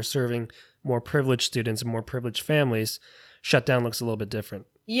at, where you're serving more privileged students and more privileged families, shutdown looks a little bit different.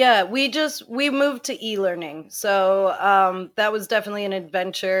 Yeah, we moved to e-learning. So that was definitely an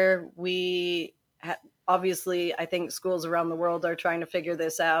adventure. Obviously, I think schools around the world are trying to figure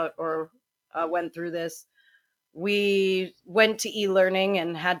this out, or went through this. We went to e-learning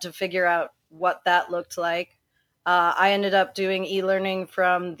and had to figure out what that looked like. I ended up doing e-learning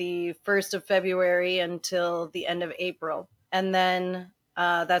from the 1st of February until the end of April. And then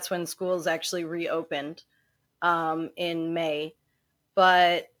that's when schools actually reopened in May.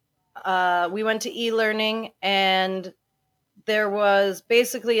 But we went to e-learning, and there was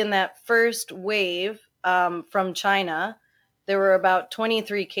basically, in that first wave from China, there were about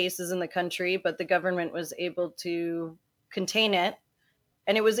 23 cases in the country, but the government was able to contain it.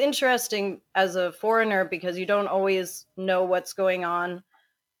 And it was interesting as a foreigner because you don't always know what's going on.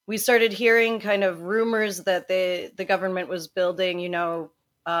 We started hearing kind of rumors that the government was building,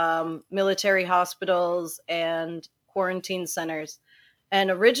 military hospitals and quarantine centers. And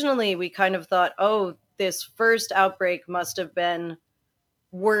originally, we kind of thought, oh, this first outbreak must have been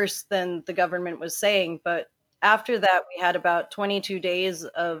worse than the government was saying. But after that, we had about 22 days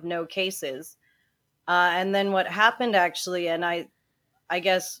of no cases. And then what happened actually, and I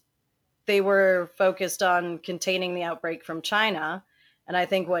guess they were focused on containing the outbreak from China. And I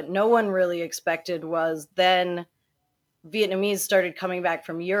think what no one really expected was then Vietnamese started coming back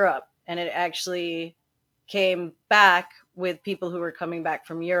from Europe, and it actually came back with people who were coming back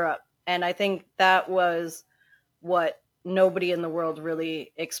from Europe. And I think that was what nobody in the world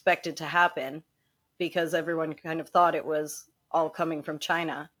really expected to happen, because everyone kind of thought it was all coming from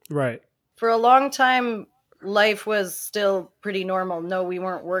China. Right. For a long time, life was still pretty normal. No, we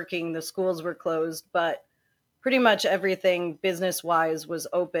weren't working, the schools were closed, but pretty much everything business wise was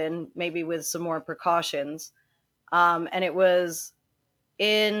open, maybe with some more precautions. And it was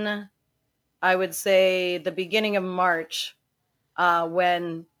in, I would say, the beginning of March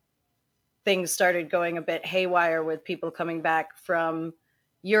when things started going a bit haywire with people coming back from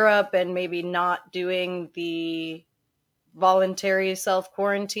Europe and maybe not doing the voluntary self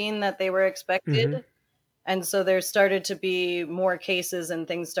quarantine that they were Mm-hmm. expected. And so there started to be more cases and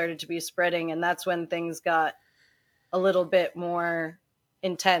things started to be spreading. And that's when things got a little bit more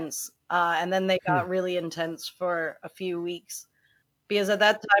intense. And then they Hmm. got really intense for a few weeks because at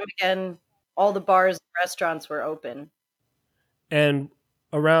that time, again, all the bars and restaurants were open. And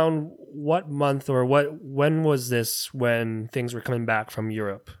around what month or when was this when things were coming back from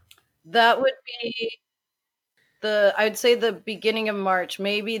Europe? That would be I'd say the beginning of March,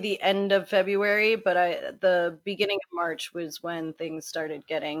 maybe the end of February, but the beginning of March was when things started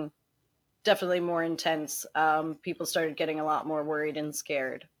getting definitely more intense. People started getting a lot more worried and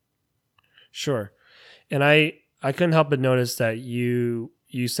scared. Sure. And I couldn't help but notice that you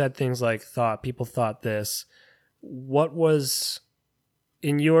said things like thought people thought this. What was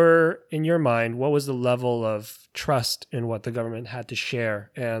in your mind, what was the level of trust in what the government had to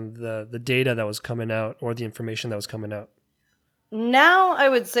share and the data that was coming out or the information that was coming out? Now I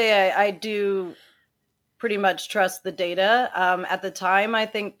would say I do pretty much trust the data. At the time, I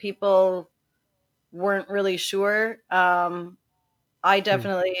think people weren't really sure. I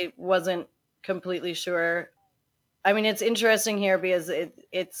Hmm. definitely wasn't completely sure. I mean, it's interesting here because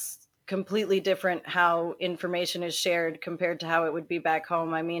it's completely different how information is shared compared to how it would be back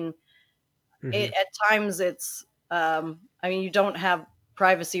home. I mean, Hmm. at times I mean, you don't have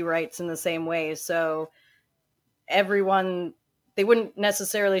privacy rights in the same way. So everyone, they wouldn't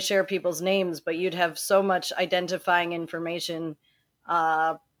necessarily share people's names, but you'd have so much identifying information,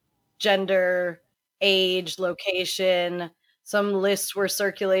 uh, gender, age, location. Some lists were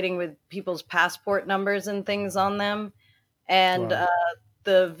circulating with people's passport numbers and things on them. And Wow.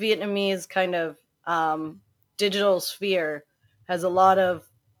 the Vietnamese kind of digital sphere has a lot of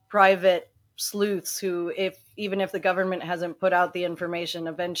private sleuths who, if even if the government hasn't put out the information,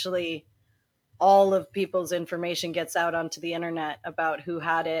 eventually all of people's information gets out onto the internet about who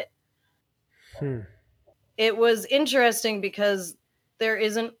had it. Hmm. It was interesting because there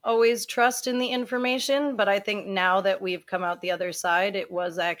isn't always trust in the information, but I think now that we've come out the other side, it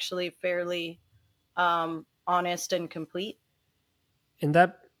was actually fairly honest and complete. And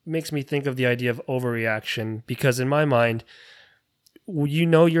that makes me think of the idea of overreaction because in my mind, you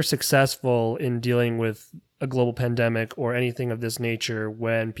know you're successful in dealing with a global pandemic or anything of this nature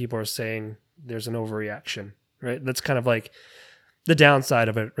when people are saying there's an overreaction, right? That's kind of like the downside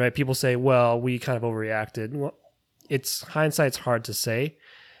of it, right? People say, well, we kind of overreacted. Well, it's hindsight's hard to say.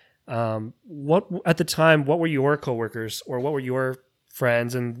 What at the time, what were your coworkers or what were your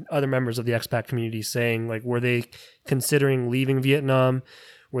friends and other members of the expat community saying? Like, were they considering leaving Vietnam?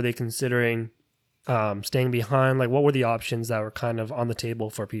 Were they considering staying behind? Like, what were the options that were kind of on the table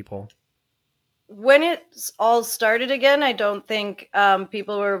for people? When it all started again, I don't think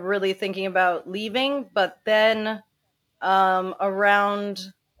people were really thinking about leaving, but then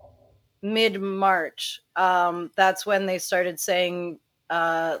around mid March, that's when they started saying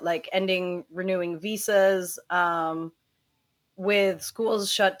like ending renewing visas. With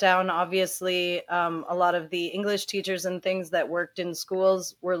schools shut down, obviously, a lot of the English teachers and things that worked in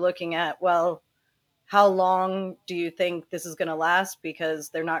schools were looking at, well, how long do you think this is going to last? Because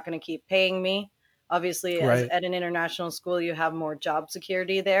they're not going to keep paying me. Obviously, as Right. at an international school, you have more job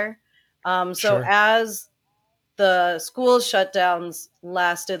security there. So Sure. as the school shutdowns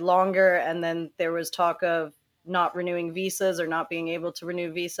lasted longer, and then there was talk of not renewing visas or not being able to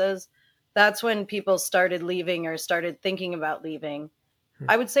renew visas, that's when people started leaving or started thinking about leaving.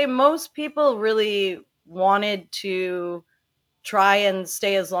 I would say most people really wanted to try and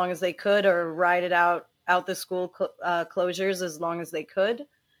stay as long as they could or ride it out the school closures as long as they could.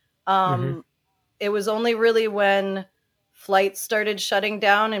 Mm-hmm. Um, it was only really when flights started shutting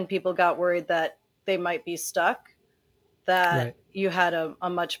down and people got worried that they might be stuck that Right. you had a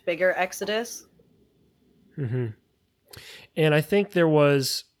much bigger exodus. Mm-hmm. And I think there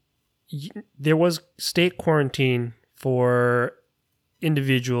was state quarantine for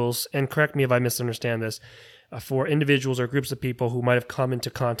individuals, and correct me if I misunderstand this, for individuals or groups of people who might have come into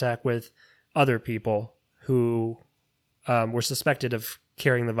contact with other people who were suspected of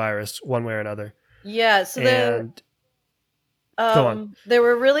carrying the virus one way or another. Yeah, so And go on. there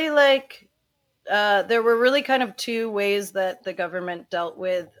were really like there were really kind of two ways that the government dealt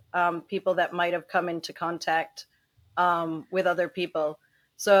with people that might have come into contact with other people.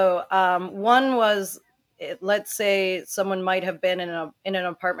 So one was, let's say someone might have been in an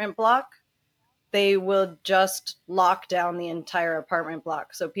apartment block. They would just lock down the entire apartment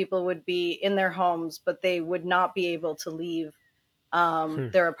block. So people would be in their homes, but they would not be able to leave Hmm.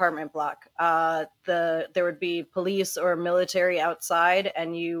 their apartment block. There would be police or military outside,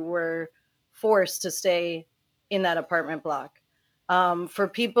 and you were forced to stay in that apartment block. For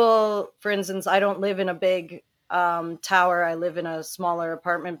people, for instance, I don't live in a big tower. I live in a smaller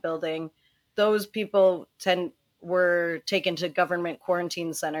apartment building. Those people were taken to government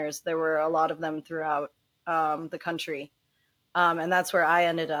quarantine centers. There were a lot of them throughout the country, and that's where I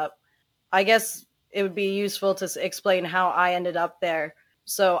ended up. I guess it would be useful to explain how I ended up there.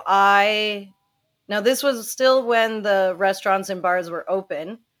 So now this was still when the restaurants and bars were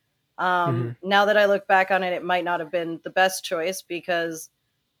open. Hmm. Now that I look back on it, it might not have been the best choice because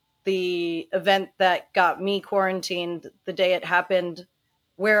the event that got me quarantined the day it happened,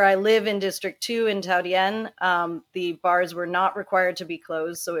 where I live in District 2 in Taudien, the bars were not required to be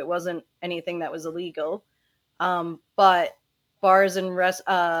closed, so it wasn't anything that was illegal. But bars and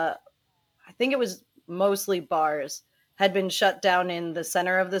I think it was mostly bars, had been shut down in the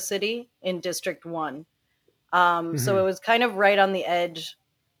center of the city in District 1. So Hmm. it was kind of right on the edge.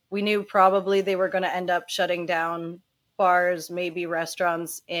 We knew probably they were going to end up shutting down bars, maybe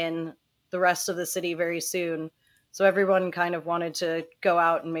restaurants in the rest of the city very soon. So everyone kind of wanted to go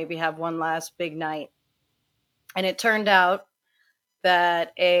out and maybe have one last big night. And it turned out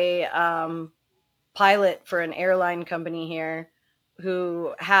that a pilot for an airline company here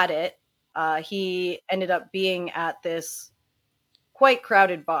who had it, he ended up being at this quite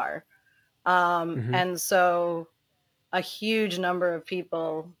crowded bar. Hmm. And so a huge number of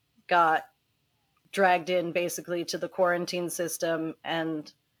people got dragged in basically to the quarantine system,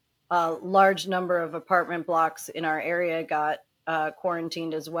 and a large number of apartment blocks in our area got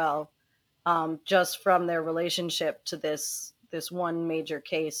quarantined as well, just from their relationship to this one major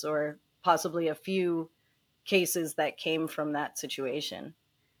case, or possibly a few cases that came from that situation.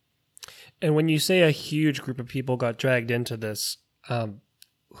 And when you say a huge group of people got dragged into this, um,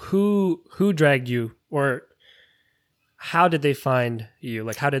 who dragged you, or how did they find you?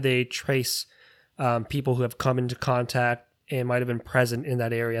 Like, how did they trace people who have come into contact and might have been present in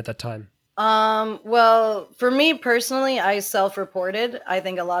that area at that time? Well, for me personally, I self-reported. I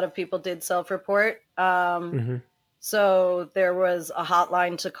think a lot of people did self-report. Hmm. So there was a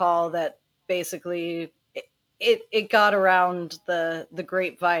hotline to call that basically it got around the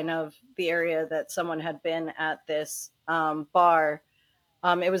grapevine of the area that someone had been at this bar.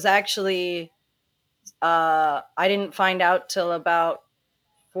 It was actually I didn't find out till about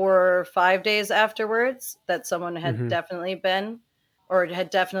 4 or 5 days afterwards that someone had Hmm. definitely been or had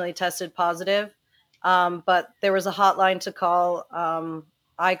definitely tested positive. But there was a hotline to call.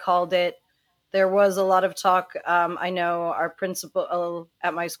 I called it. There was a lot of talk. I know our principal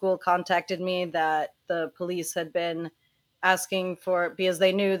at my school contacted me that the police had been asking for, because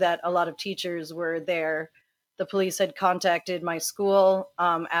they knew that a lot of teachers were there. The police had contacted my school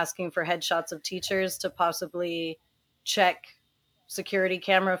asking for headshots of teachers to possibly check security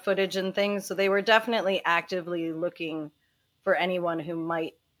camera footage and things. So they were definitely actively looking for anyone who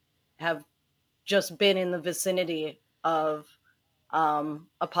might have just been in the vicinity of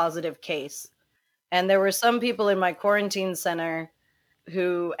a positive case. And there were some people in my quarantine center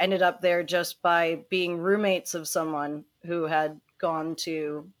who ended up there just by being roommates of someone who had gone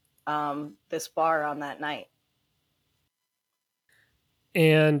to this bar on that night.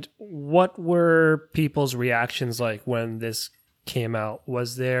 And what were people's reactions like when this came out?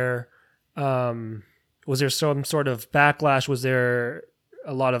 Um, was there some sort of backlash? Was there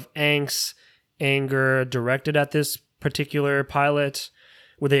a lot of angst, anger directed at this particular pilot?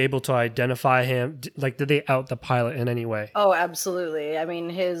 Were they able to identify him? Like, did they out the pilot in any way? Oh, absolutely. I mean,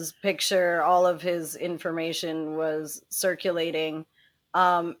 his picture, all of his information was circulating.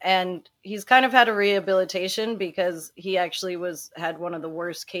 And he's kind of had a rehabilitation because he actually had one of the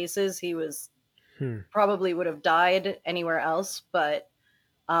worst cases. He was Hmm. probably would have died anywhere else, but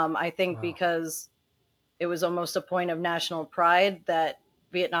I think Wow. because it was almost a point of national pride that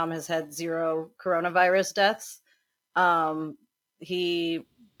Vietnam has had zero coronavirus deaths. Um, he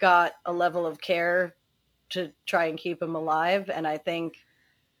got a level of care to try and keep him alive. And I think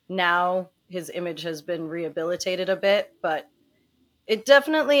now his image has been rehabilitated a bit, but it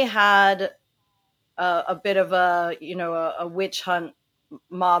definitely had a bit of a witch hunt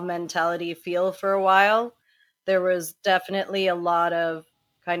mob mentality feel for a while. There was definitely a lot of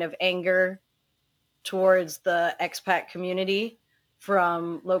kind of anger towards the expat community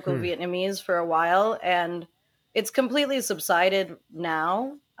from local Hmm. Vietnamese for a while, and it's completely subsided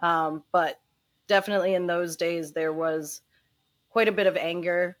now. But definitely in those days, there was quite a bit of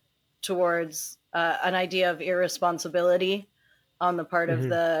anger towards an idea of irresponsibility on the part of Hmm.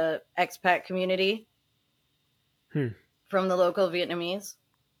 the expat community Hmm. from the local Vietnamese.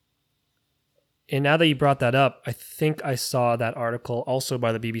 And now that you brought that up, I think I saw that article also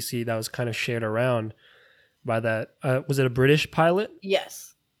by the BBC that was kind of shared around by that. Was it a British pilot?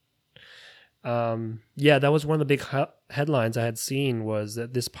 Yes. Yeah, that was one of the big headlines I had seen was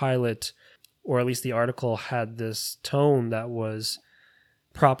that this pilot, or at least the article, had this tone that was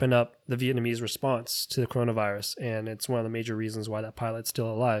propping up the Vietnamese response to the coronavirus. And it's one of the major reasons why that pilot's still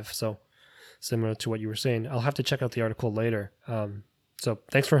alive. So, similar to what you were saying, I'll have to check out the article later. So,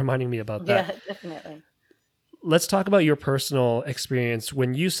 thanks for reminding me about that. Yeah, definitely. Let's talk about your personal experience.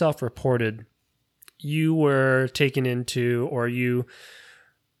 When you self reported, you were taken into, or you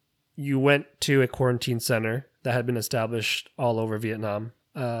went to a quarantine center that had been established all over Vietnam.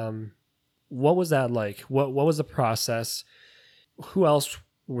 What was that like? What was the process? Who else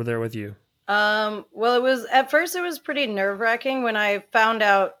were there with you? Well, it was at first it was pretty nerve wracking when I found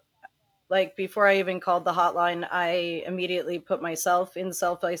out. Like before I even called the hotline, I immediately put myself in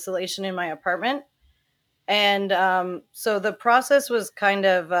self isolation in my apartment, and so the process was kind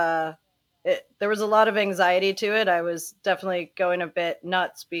of there was a lot of anxiety to it. I was definitely going a bit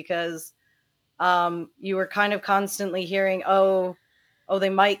nuts because you were kind of constantly hearing, oh, they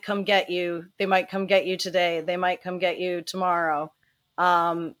might come get you. They might come get you today. They might come get you tomorrow.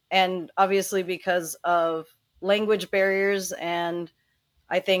 And obviously, because of language barriers, and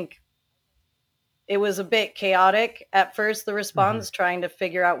I think it was a bit chaotic at first, the Mm-hmm. response, trying to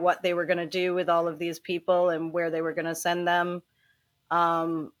figure out what they were going to do with all of these people and where they were going to send them.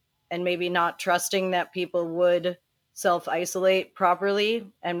 Um, and maybe not trusting that people would self isolate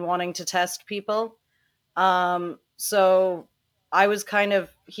properly and wanting to test people. So I was kind of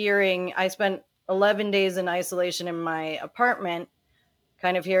hearing, I spent 11 days in isolation in my apartment,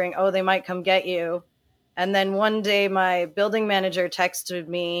 kind of hearing, oh, they might come get you. And then one day my building manager texted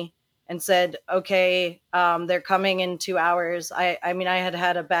me and said, okay, they're coming in 2 hours. I mean, I had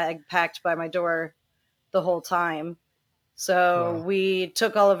had a bag packed by my door the whole time. So Wow. we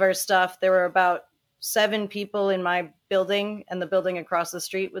took all of our stuff. There were about 7 people in my building and the building across the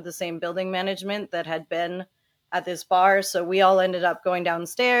street with the same building management that had been at this bar. So we all ended up going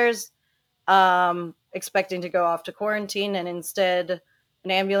downstairs, expecting to go off to quarantine. And instead,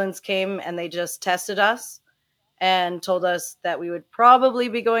 an ambulance came and they just tested us and told us that we would probably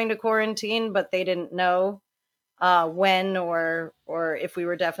be going to quarantine, but they didn't know when or if we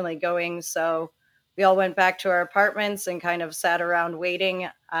were definitely going. So we all went back to our apartments and kind of sat around waiting.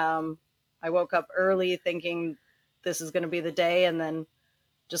 I woke up early thinking this is going to be the day, and then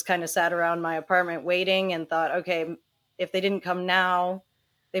just kind of sat around my apartment waiting and thought, okay, if they didn't come now,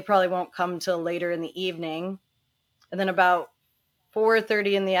 they probably won't come till later in the evening. And then about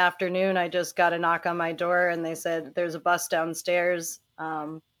 4:30 in the afternoon, I just got a knock on my door, and they said, "There's a bus downstairs.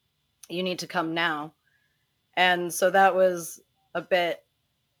 You need to come now." And so that was a bit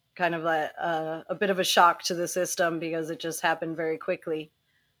kind of a bit of a shock to the system because it just happened very quickly.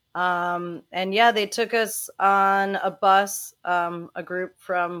 And yeah, they took us on a bus, a group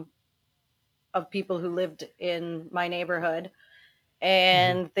from of people who lived in my neighborhood, Mm-hmm.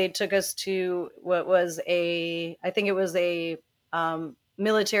 and they took us to what was I think it was a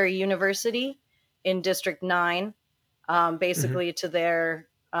military university in District 9, Mm-hmm. basically to their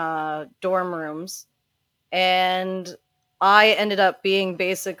dorm rooms. And I ended up being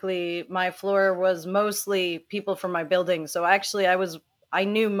basically, my floor was mostly people from my building. So actually, I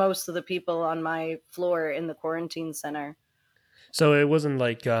knew most of the people on my floor in the quarantine center. So it wasn't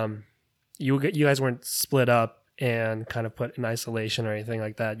like you guys weren't split up and kind of put in isolation or anything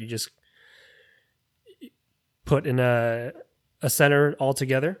like that. You just put in a center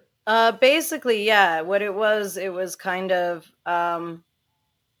altogether. Basically, yeah, what it was kind of,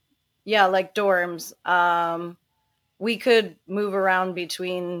 yeah, like dorms. We could move around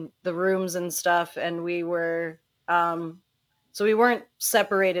between the rooms and stuff, and um, so we weren't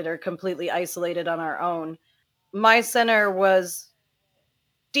separated or completely isolated on our own. My center was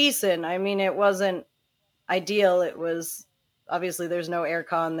decent. I mean, it wasn't ideal. It was, obviously, there's no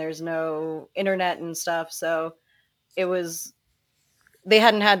aircon, there's no internet and stuff. So it was, they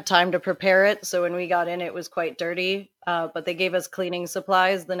hadn't had time to prepare it. So when we got in, it was quite dirty. But they gave us cleaning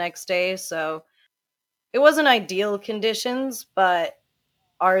supplies the next day. So it wasn't ideal conditions, but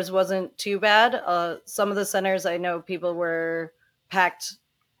ours wasn't too bad. Some of the centers, I know people were packed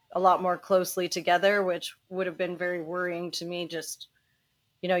a lot more closely together, which would have been very worrying to me. Just,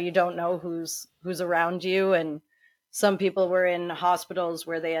 you don't know who's around you. And some people were in hospitals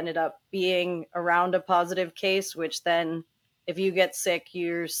where they ended up being around a positive case, which then if you get sick,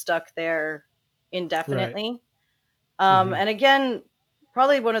 you're stuck there Right. indefinitely. Hmm. And again,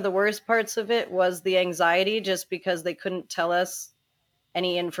 probably one of the worst parts of it was the anxiety, just because they couldn't tell us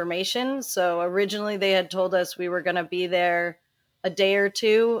any information. So originally they had told us we were going to be there a day or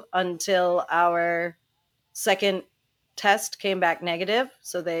two until our second test came back negative.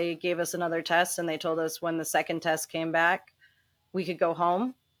 So they gave us another test and they told us when the second test came back, we could go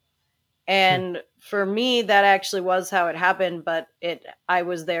home. Hmm. And for me, that actually was how it happened, but I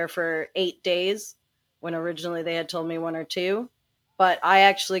was there for 8 days when originally they had told me 1 or 2. But I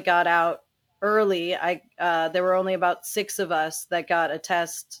actually got out early. There were only about 6 of us that got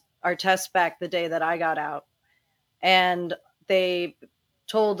our test back the day that I got out. And they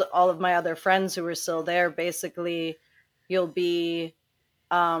told all of my other friends who were still there, basically, you'll be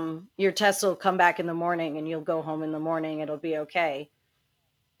your test will come back in the morning and you'll go home in the morning, it'll be okay.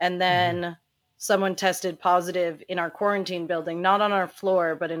 And Hmm. then someone tested positive in our quarantine building, not on our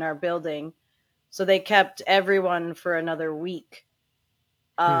floor, but in our building. So they kept everyone for another week.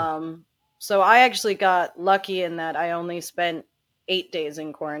 Hmm. Um, so I actually got lucky in that I only spent 8 days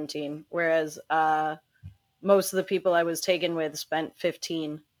in quarantine, whereas most of the people I was taken with spent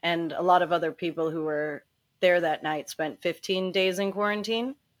 15. And a lot of other people who were there that night spent 15 days in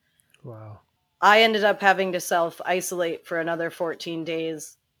quarantine. Wow. I ended up having to self isolate for another 14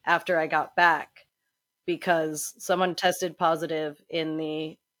 days after I got back because someone tested positive in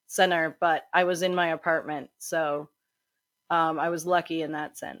the center, but I was in my apartment. So I was lucky in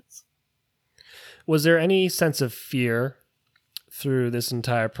that sense. Was there any sense of fear through this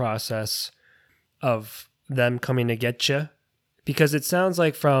entire process of them coming to get you? Because it sounds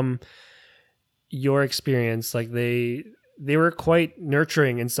like from your experience, like they were quite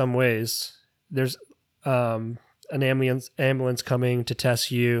nurturing in some ways. There's an ambulance coming to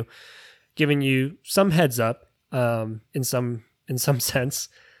test you, giving you some heads up in some sense.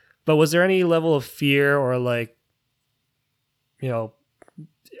 But was there any level of fear or like, you know,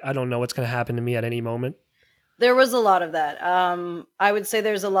 I don't know what's going to happen to me at any moment? There was a lot of that. I would say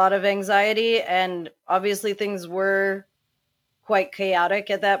there's a lot of anxiety, and obviously things were quite chaotic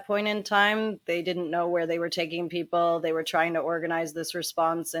at that point in time. They didn't know where they were taking people. They were trying to organize this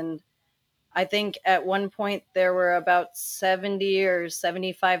response. And I think at one point there were about 70 or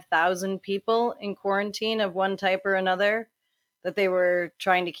 75,000 people in quarantine of one type or another that they were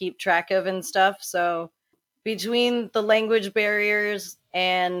trying to keep track of and stuff. So between the language barriers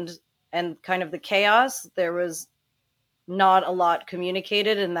and kind of the chaos, there was not a lot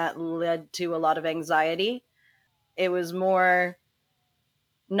communicated, and that led to a lot of anxiety. It was more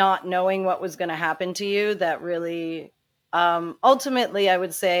not knowing what was going to happen to you that really, ultimately, I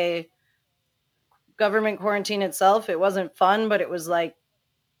would say government quarantine itself, it wasn't fun, but it was like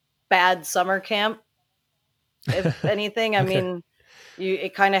bad summer camp, if anything. I Okay. mean,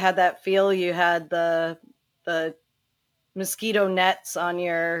 it kind of had that feel. You had the mosquito nets on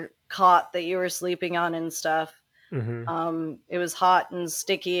your cot that you were sleeping on and stuff. Hmm. It was hot and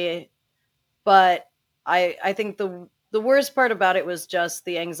sticky, but I think the worst part about it was just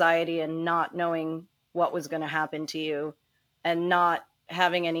the anxiety and not knowing what was going to happen to you, and not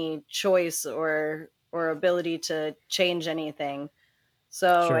having any choice or ability to change anything.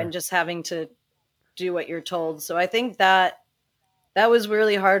 So, and Sure. just having to do what you're told. So I think that was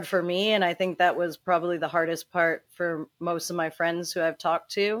really hard for me, and I think that was probably the hardest part for most of my friends who I've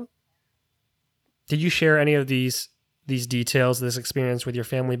talked to. Did you share any of these details, this experience with your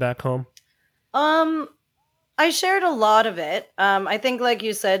family back home? Um I shared a lot of it. I think, like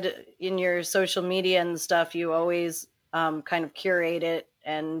you said, in your social media and stuff, you always kind of curate it,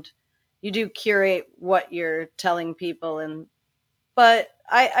 and you do curate what you're telling people. And but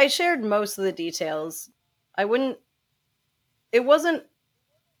I shared most of the details. I wouldn't. It wasn't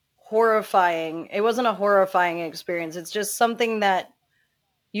horrifying. It wasn't a horrifying experience. It's just something that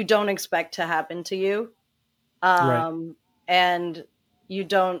you don't expect to happen to you, Right. um, and you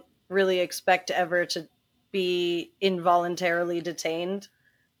don't really expect ever to be involuntarily detained.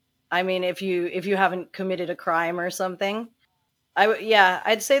 I mean, if you haven't committed a crime or something, yeah,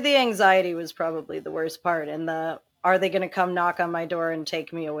 I'd say the anxiety was probably the worst part, and the are they going to come knock on my door and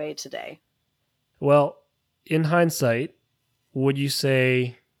take me away today? Well, in hindsight, would you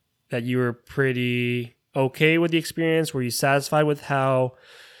say that you were pretty okay with the experience? Were you satisfied with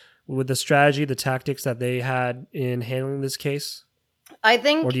with the strategy, the tactics that they had in handling this case? I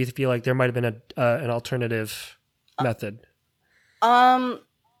Or think do you feel like there might have been an alternative method? um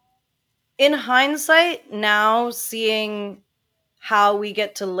In hindsight, now seeing how we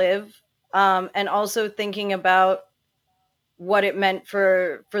get to live, and also thinking about what it meant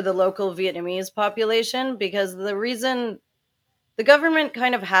for the local Vietnamese population, because the reason the government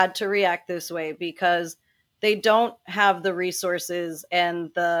kind of had to react this way because they don't have the resources and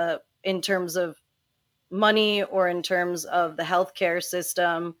the in terms of money or in terms of the healthcare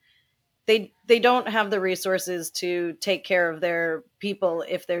system, they don't have the resources to take care of their people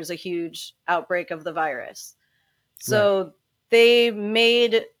if there's a huge outbreak of the virus. Right. So they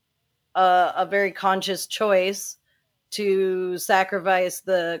made a very conscious choice to sacrifice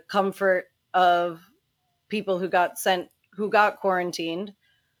the comfort of people who got quarantined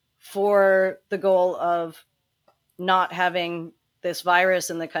for the goal of not having this virus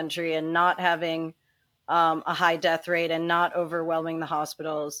in the country and not having a high death rate and not overwhelming the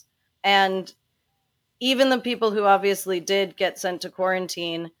hospitals. And even the people who obviously did get sent to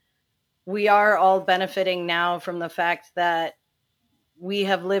quarantine, we are all benefiting now from the fact that we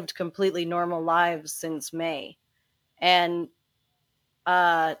have lived completely normal lives since May. And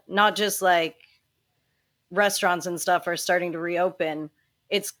not just like restaurants and stuff are starting to reopen.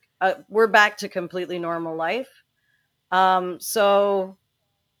 It's we're back to completely normal life. So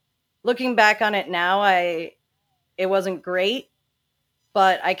looking back on it now, it wasn't great,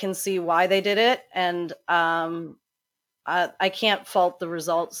 but I can see why they did it, and I can't fault the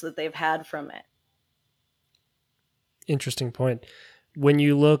results that they've had from it. Interesting point. When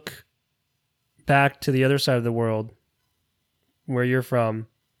you look back to the other side of the world, where you're from,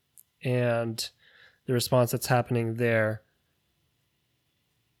 and the response that's happening there,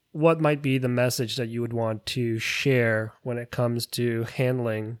 what might be the message that you would want to share when it comes to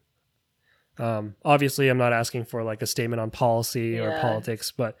handling? Obviously, I'm not asking for like a statement on policy or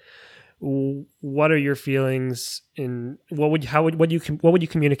politics, but what are your feelings in what would you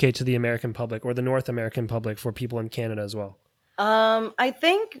communicate to the American public or the North American public for people in Canada as well? I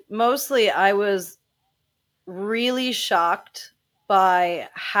think mostly I was really shocked by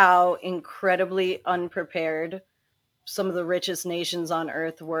how incredibly unprepared some of the richest nations on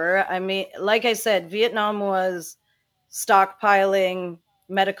earth were. I mean, like I said, Vietnam was stockpiling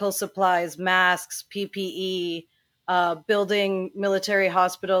medical supplies, masks, PPE, building military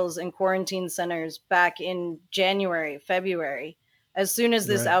hospitals and quarantine centers back in January, February, as soon as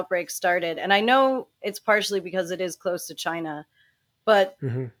this Right. outbreak started. And I know it's partially because it is close to China, but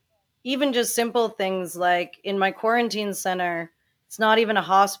Mm-hmm. even just simple things like in my quarantine center, it's not even a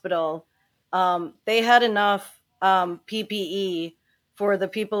hospital. They had enough PPE for the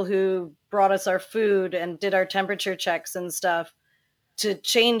people who brought us our food and did our temperature checks and stuff to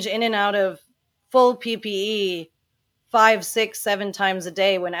change in and out of full PPE 5, 6, 7 times a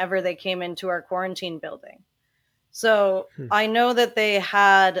day whenever they came into our quarantine building. So I know that they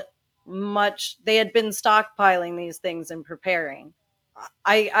had been stockpiling these things and preparing.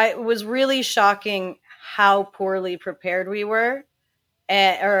 I was really shocking how poorly prepared we were,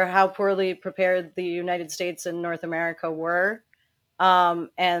 or how poorly prepared the United States and North America were,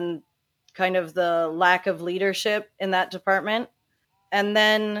 and kind of the lack of leadership in that department. And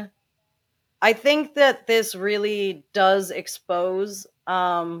then I think that this really does expose.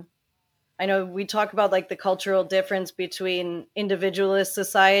 I know we talk about like the cultural difference between individualist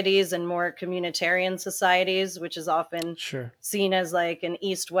societies and more communitarian societies, which is often Sure. seen as like an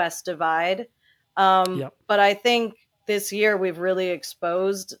east-west divide. Yep. But I think this year we've really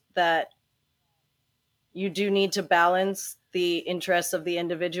exposed that you do need to balance the interests of the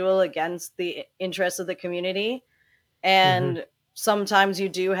individual against the interests of the community. Mm-hmm. And sometimes you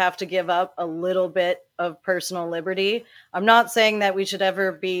do have to give up a little bit of personal liberty. I'm not saying that we should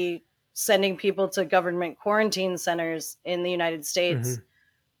ever be sending people to government quarantine centers in the United States Mm-hmm.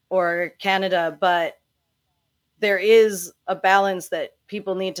 or Canada, but there is a balance that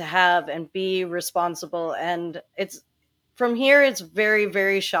people need to have and be responsible. And it's from here, it's very,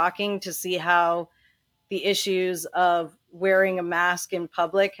 very shocking to see how the issues of wearing a mask in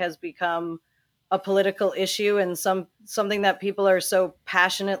public has become a political issue and something that people are so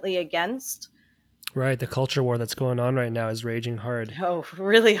passionately against. Right. The culture war that's going on right now is raging hard. Oh,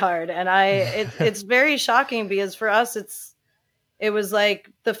 really hard. And it's very shocking because for us it was like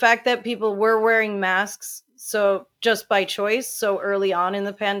the fact that people were wearing masks so just by choice so early on in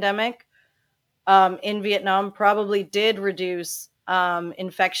the pandemic, in Vietnam probably did reduce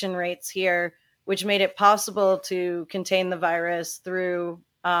infection rates here, which made it possible to contain the virus through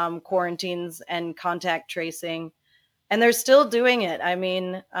quarantines and contact tracing. And they're still doing it. I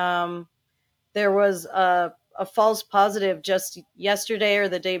mean, there was a false positive just yesterday or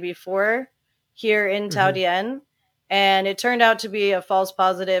the day before here in Tao Mm-hmm. Dien, And it turned out to be a false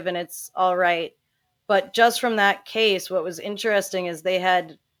positive, and it's all right. But just from that case, what was interesting is they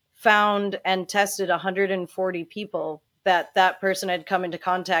had found and tested 140 people that person had come into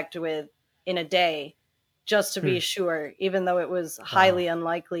contact with in a day, just to be sure, even though it was highly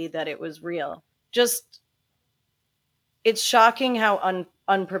unlikely that it was real. Just, it's shocking how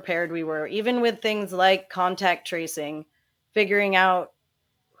unprepared we were, even with things like contact tracing, figuring out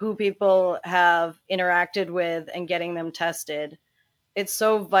who people have interacted with and getting them tested. It's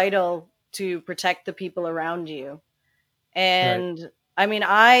so vital to protect the people around you. And right. I mean,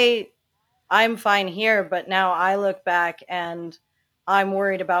 I'm fine here, but now I look back and I'm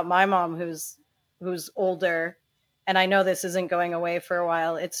worried about my mom who's older, and I know this isn't going away for a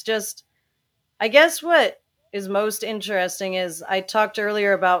while. It's just, I guess what is most interesting is I talked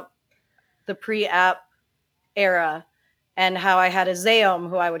earlier about the pre-app era and how I had a Zaom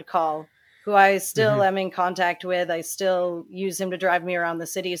who I would call, who I still am in contact with. I still use him to drive me around the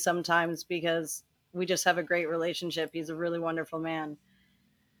city sometimes because we just have a great relationship. He's a really wonderful man.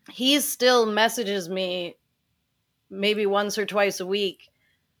 He still messages me maybe once or twice a week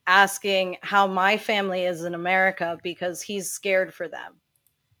asking how my family is in America because he's scared for them.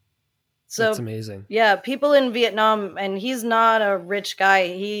 So that's amazing. Yeah, people in Vietnam, and he's not a rich guy.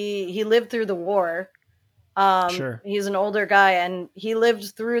 He lived through the war. Sure. He's an older guy, and he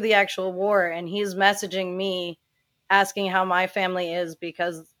lived through the actual war, and he's messaging me asking how my family is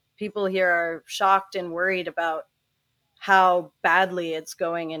because people here are shocked and worried about how badly it's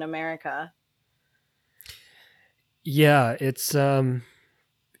going in America. Yeah, it's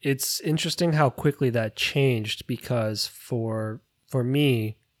interesting how quickly that changed because for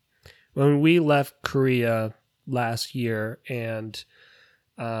me, when we left Korea last year and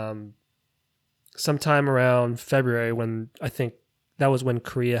sometime around February, when I think that was when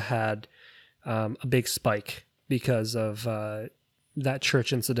Korea had a big spike because of that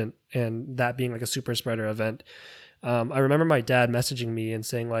church incident and that being like a super spreader event. I remember my dad messaging me and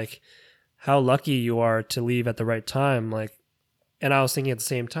saying like, how lucky you are to leave at the right time. Like, and I was thinking at the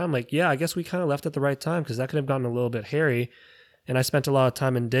same time, like, yeah, I guess we kind of left at the right time because that could have gotten a little bit hairy. And I spent a lot of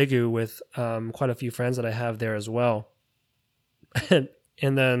time in Daegu with quite a few friends that I have there as well. And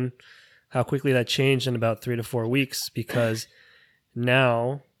then how quickly that changed in about 3 to 4 weeks, because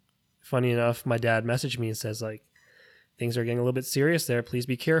now, funny enough, my dad messaged me and says, like, things are getting a little bit serious there. Please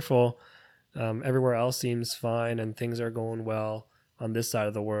be careful. Everywhere else seems fine and things are going well on this side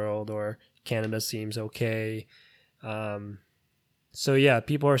of the world, or Canada seems okay. So yeah,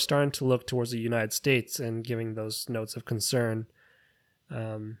 people are starting to look towards the United States and giving those notes of concern,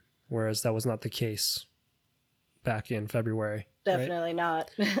 whereas that was not the case back in February. Definitely right?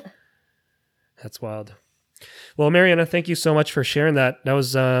 Not. That's wild. Well, Mariana, thank you so much for sharing that. That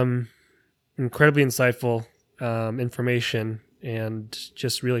was incredibly insightful information, and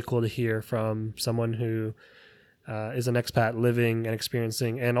just really cool to hear from someone who is an expat living and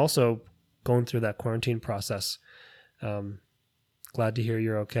experiencing and also going through that quarantine process. Glad to hear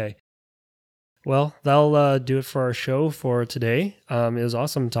you're okay. Well, that'll do it for our show for today. It was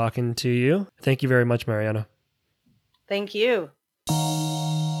awesome talking to you. Thank you very much, Mariana. Thank you.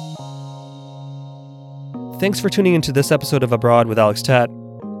 Thanks for tuning into this episode of Abroad with Alex Tat.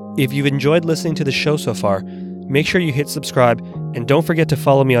 If you've enjoyed listening to the show so far, make sure you hit subscribe and don't forget to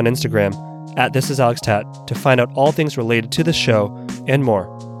follow me on Instagram @ThisIsAlexTat to find out all things related to this show and more.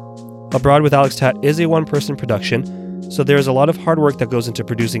 Abroad with Alex Tat is a one-person production, so there is a lot of hard work that goes into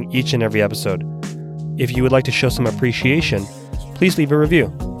producing each and every episode. If you would like to show some appreciation, please leave a review.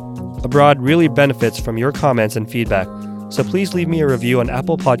 Abroad really benefits from your comments and feedback, so please leave me a review on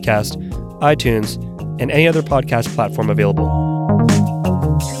Apple Podcast, iTunes, and any other podcast platform available.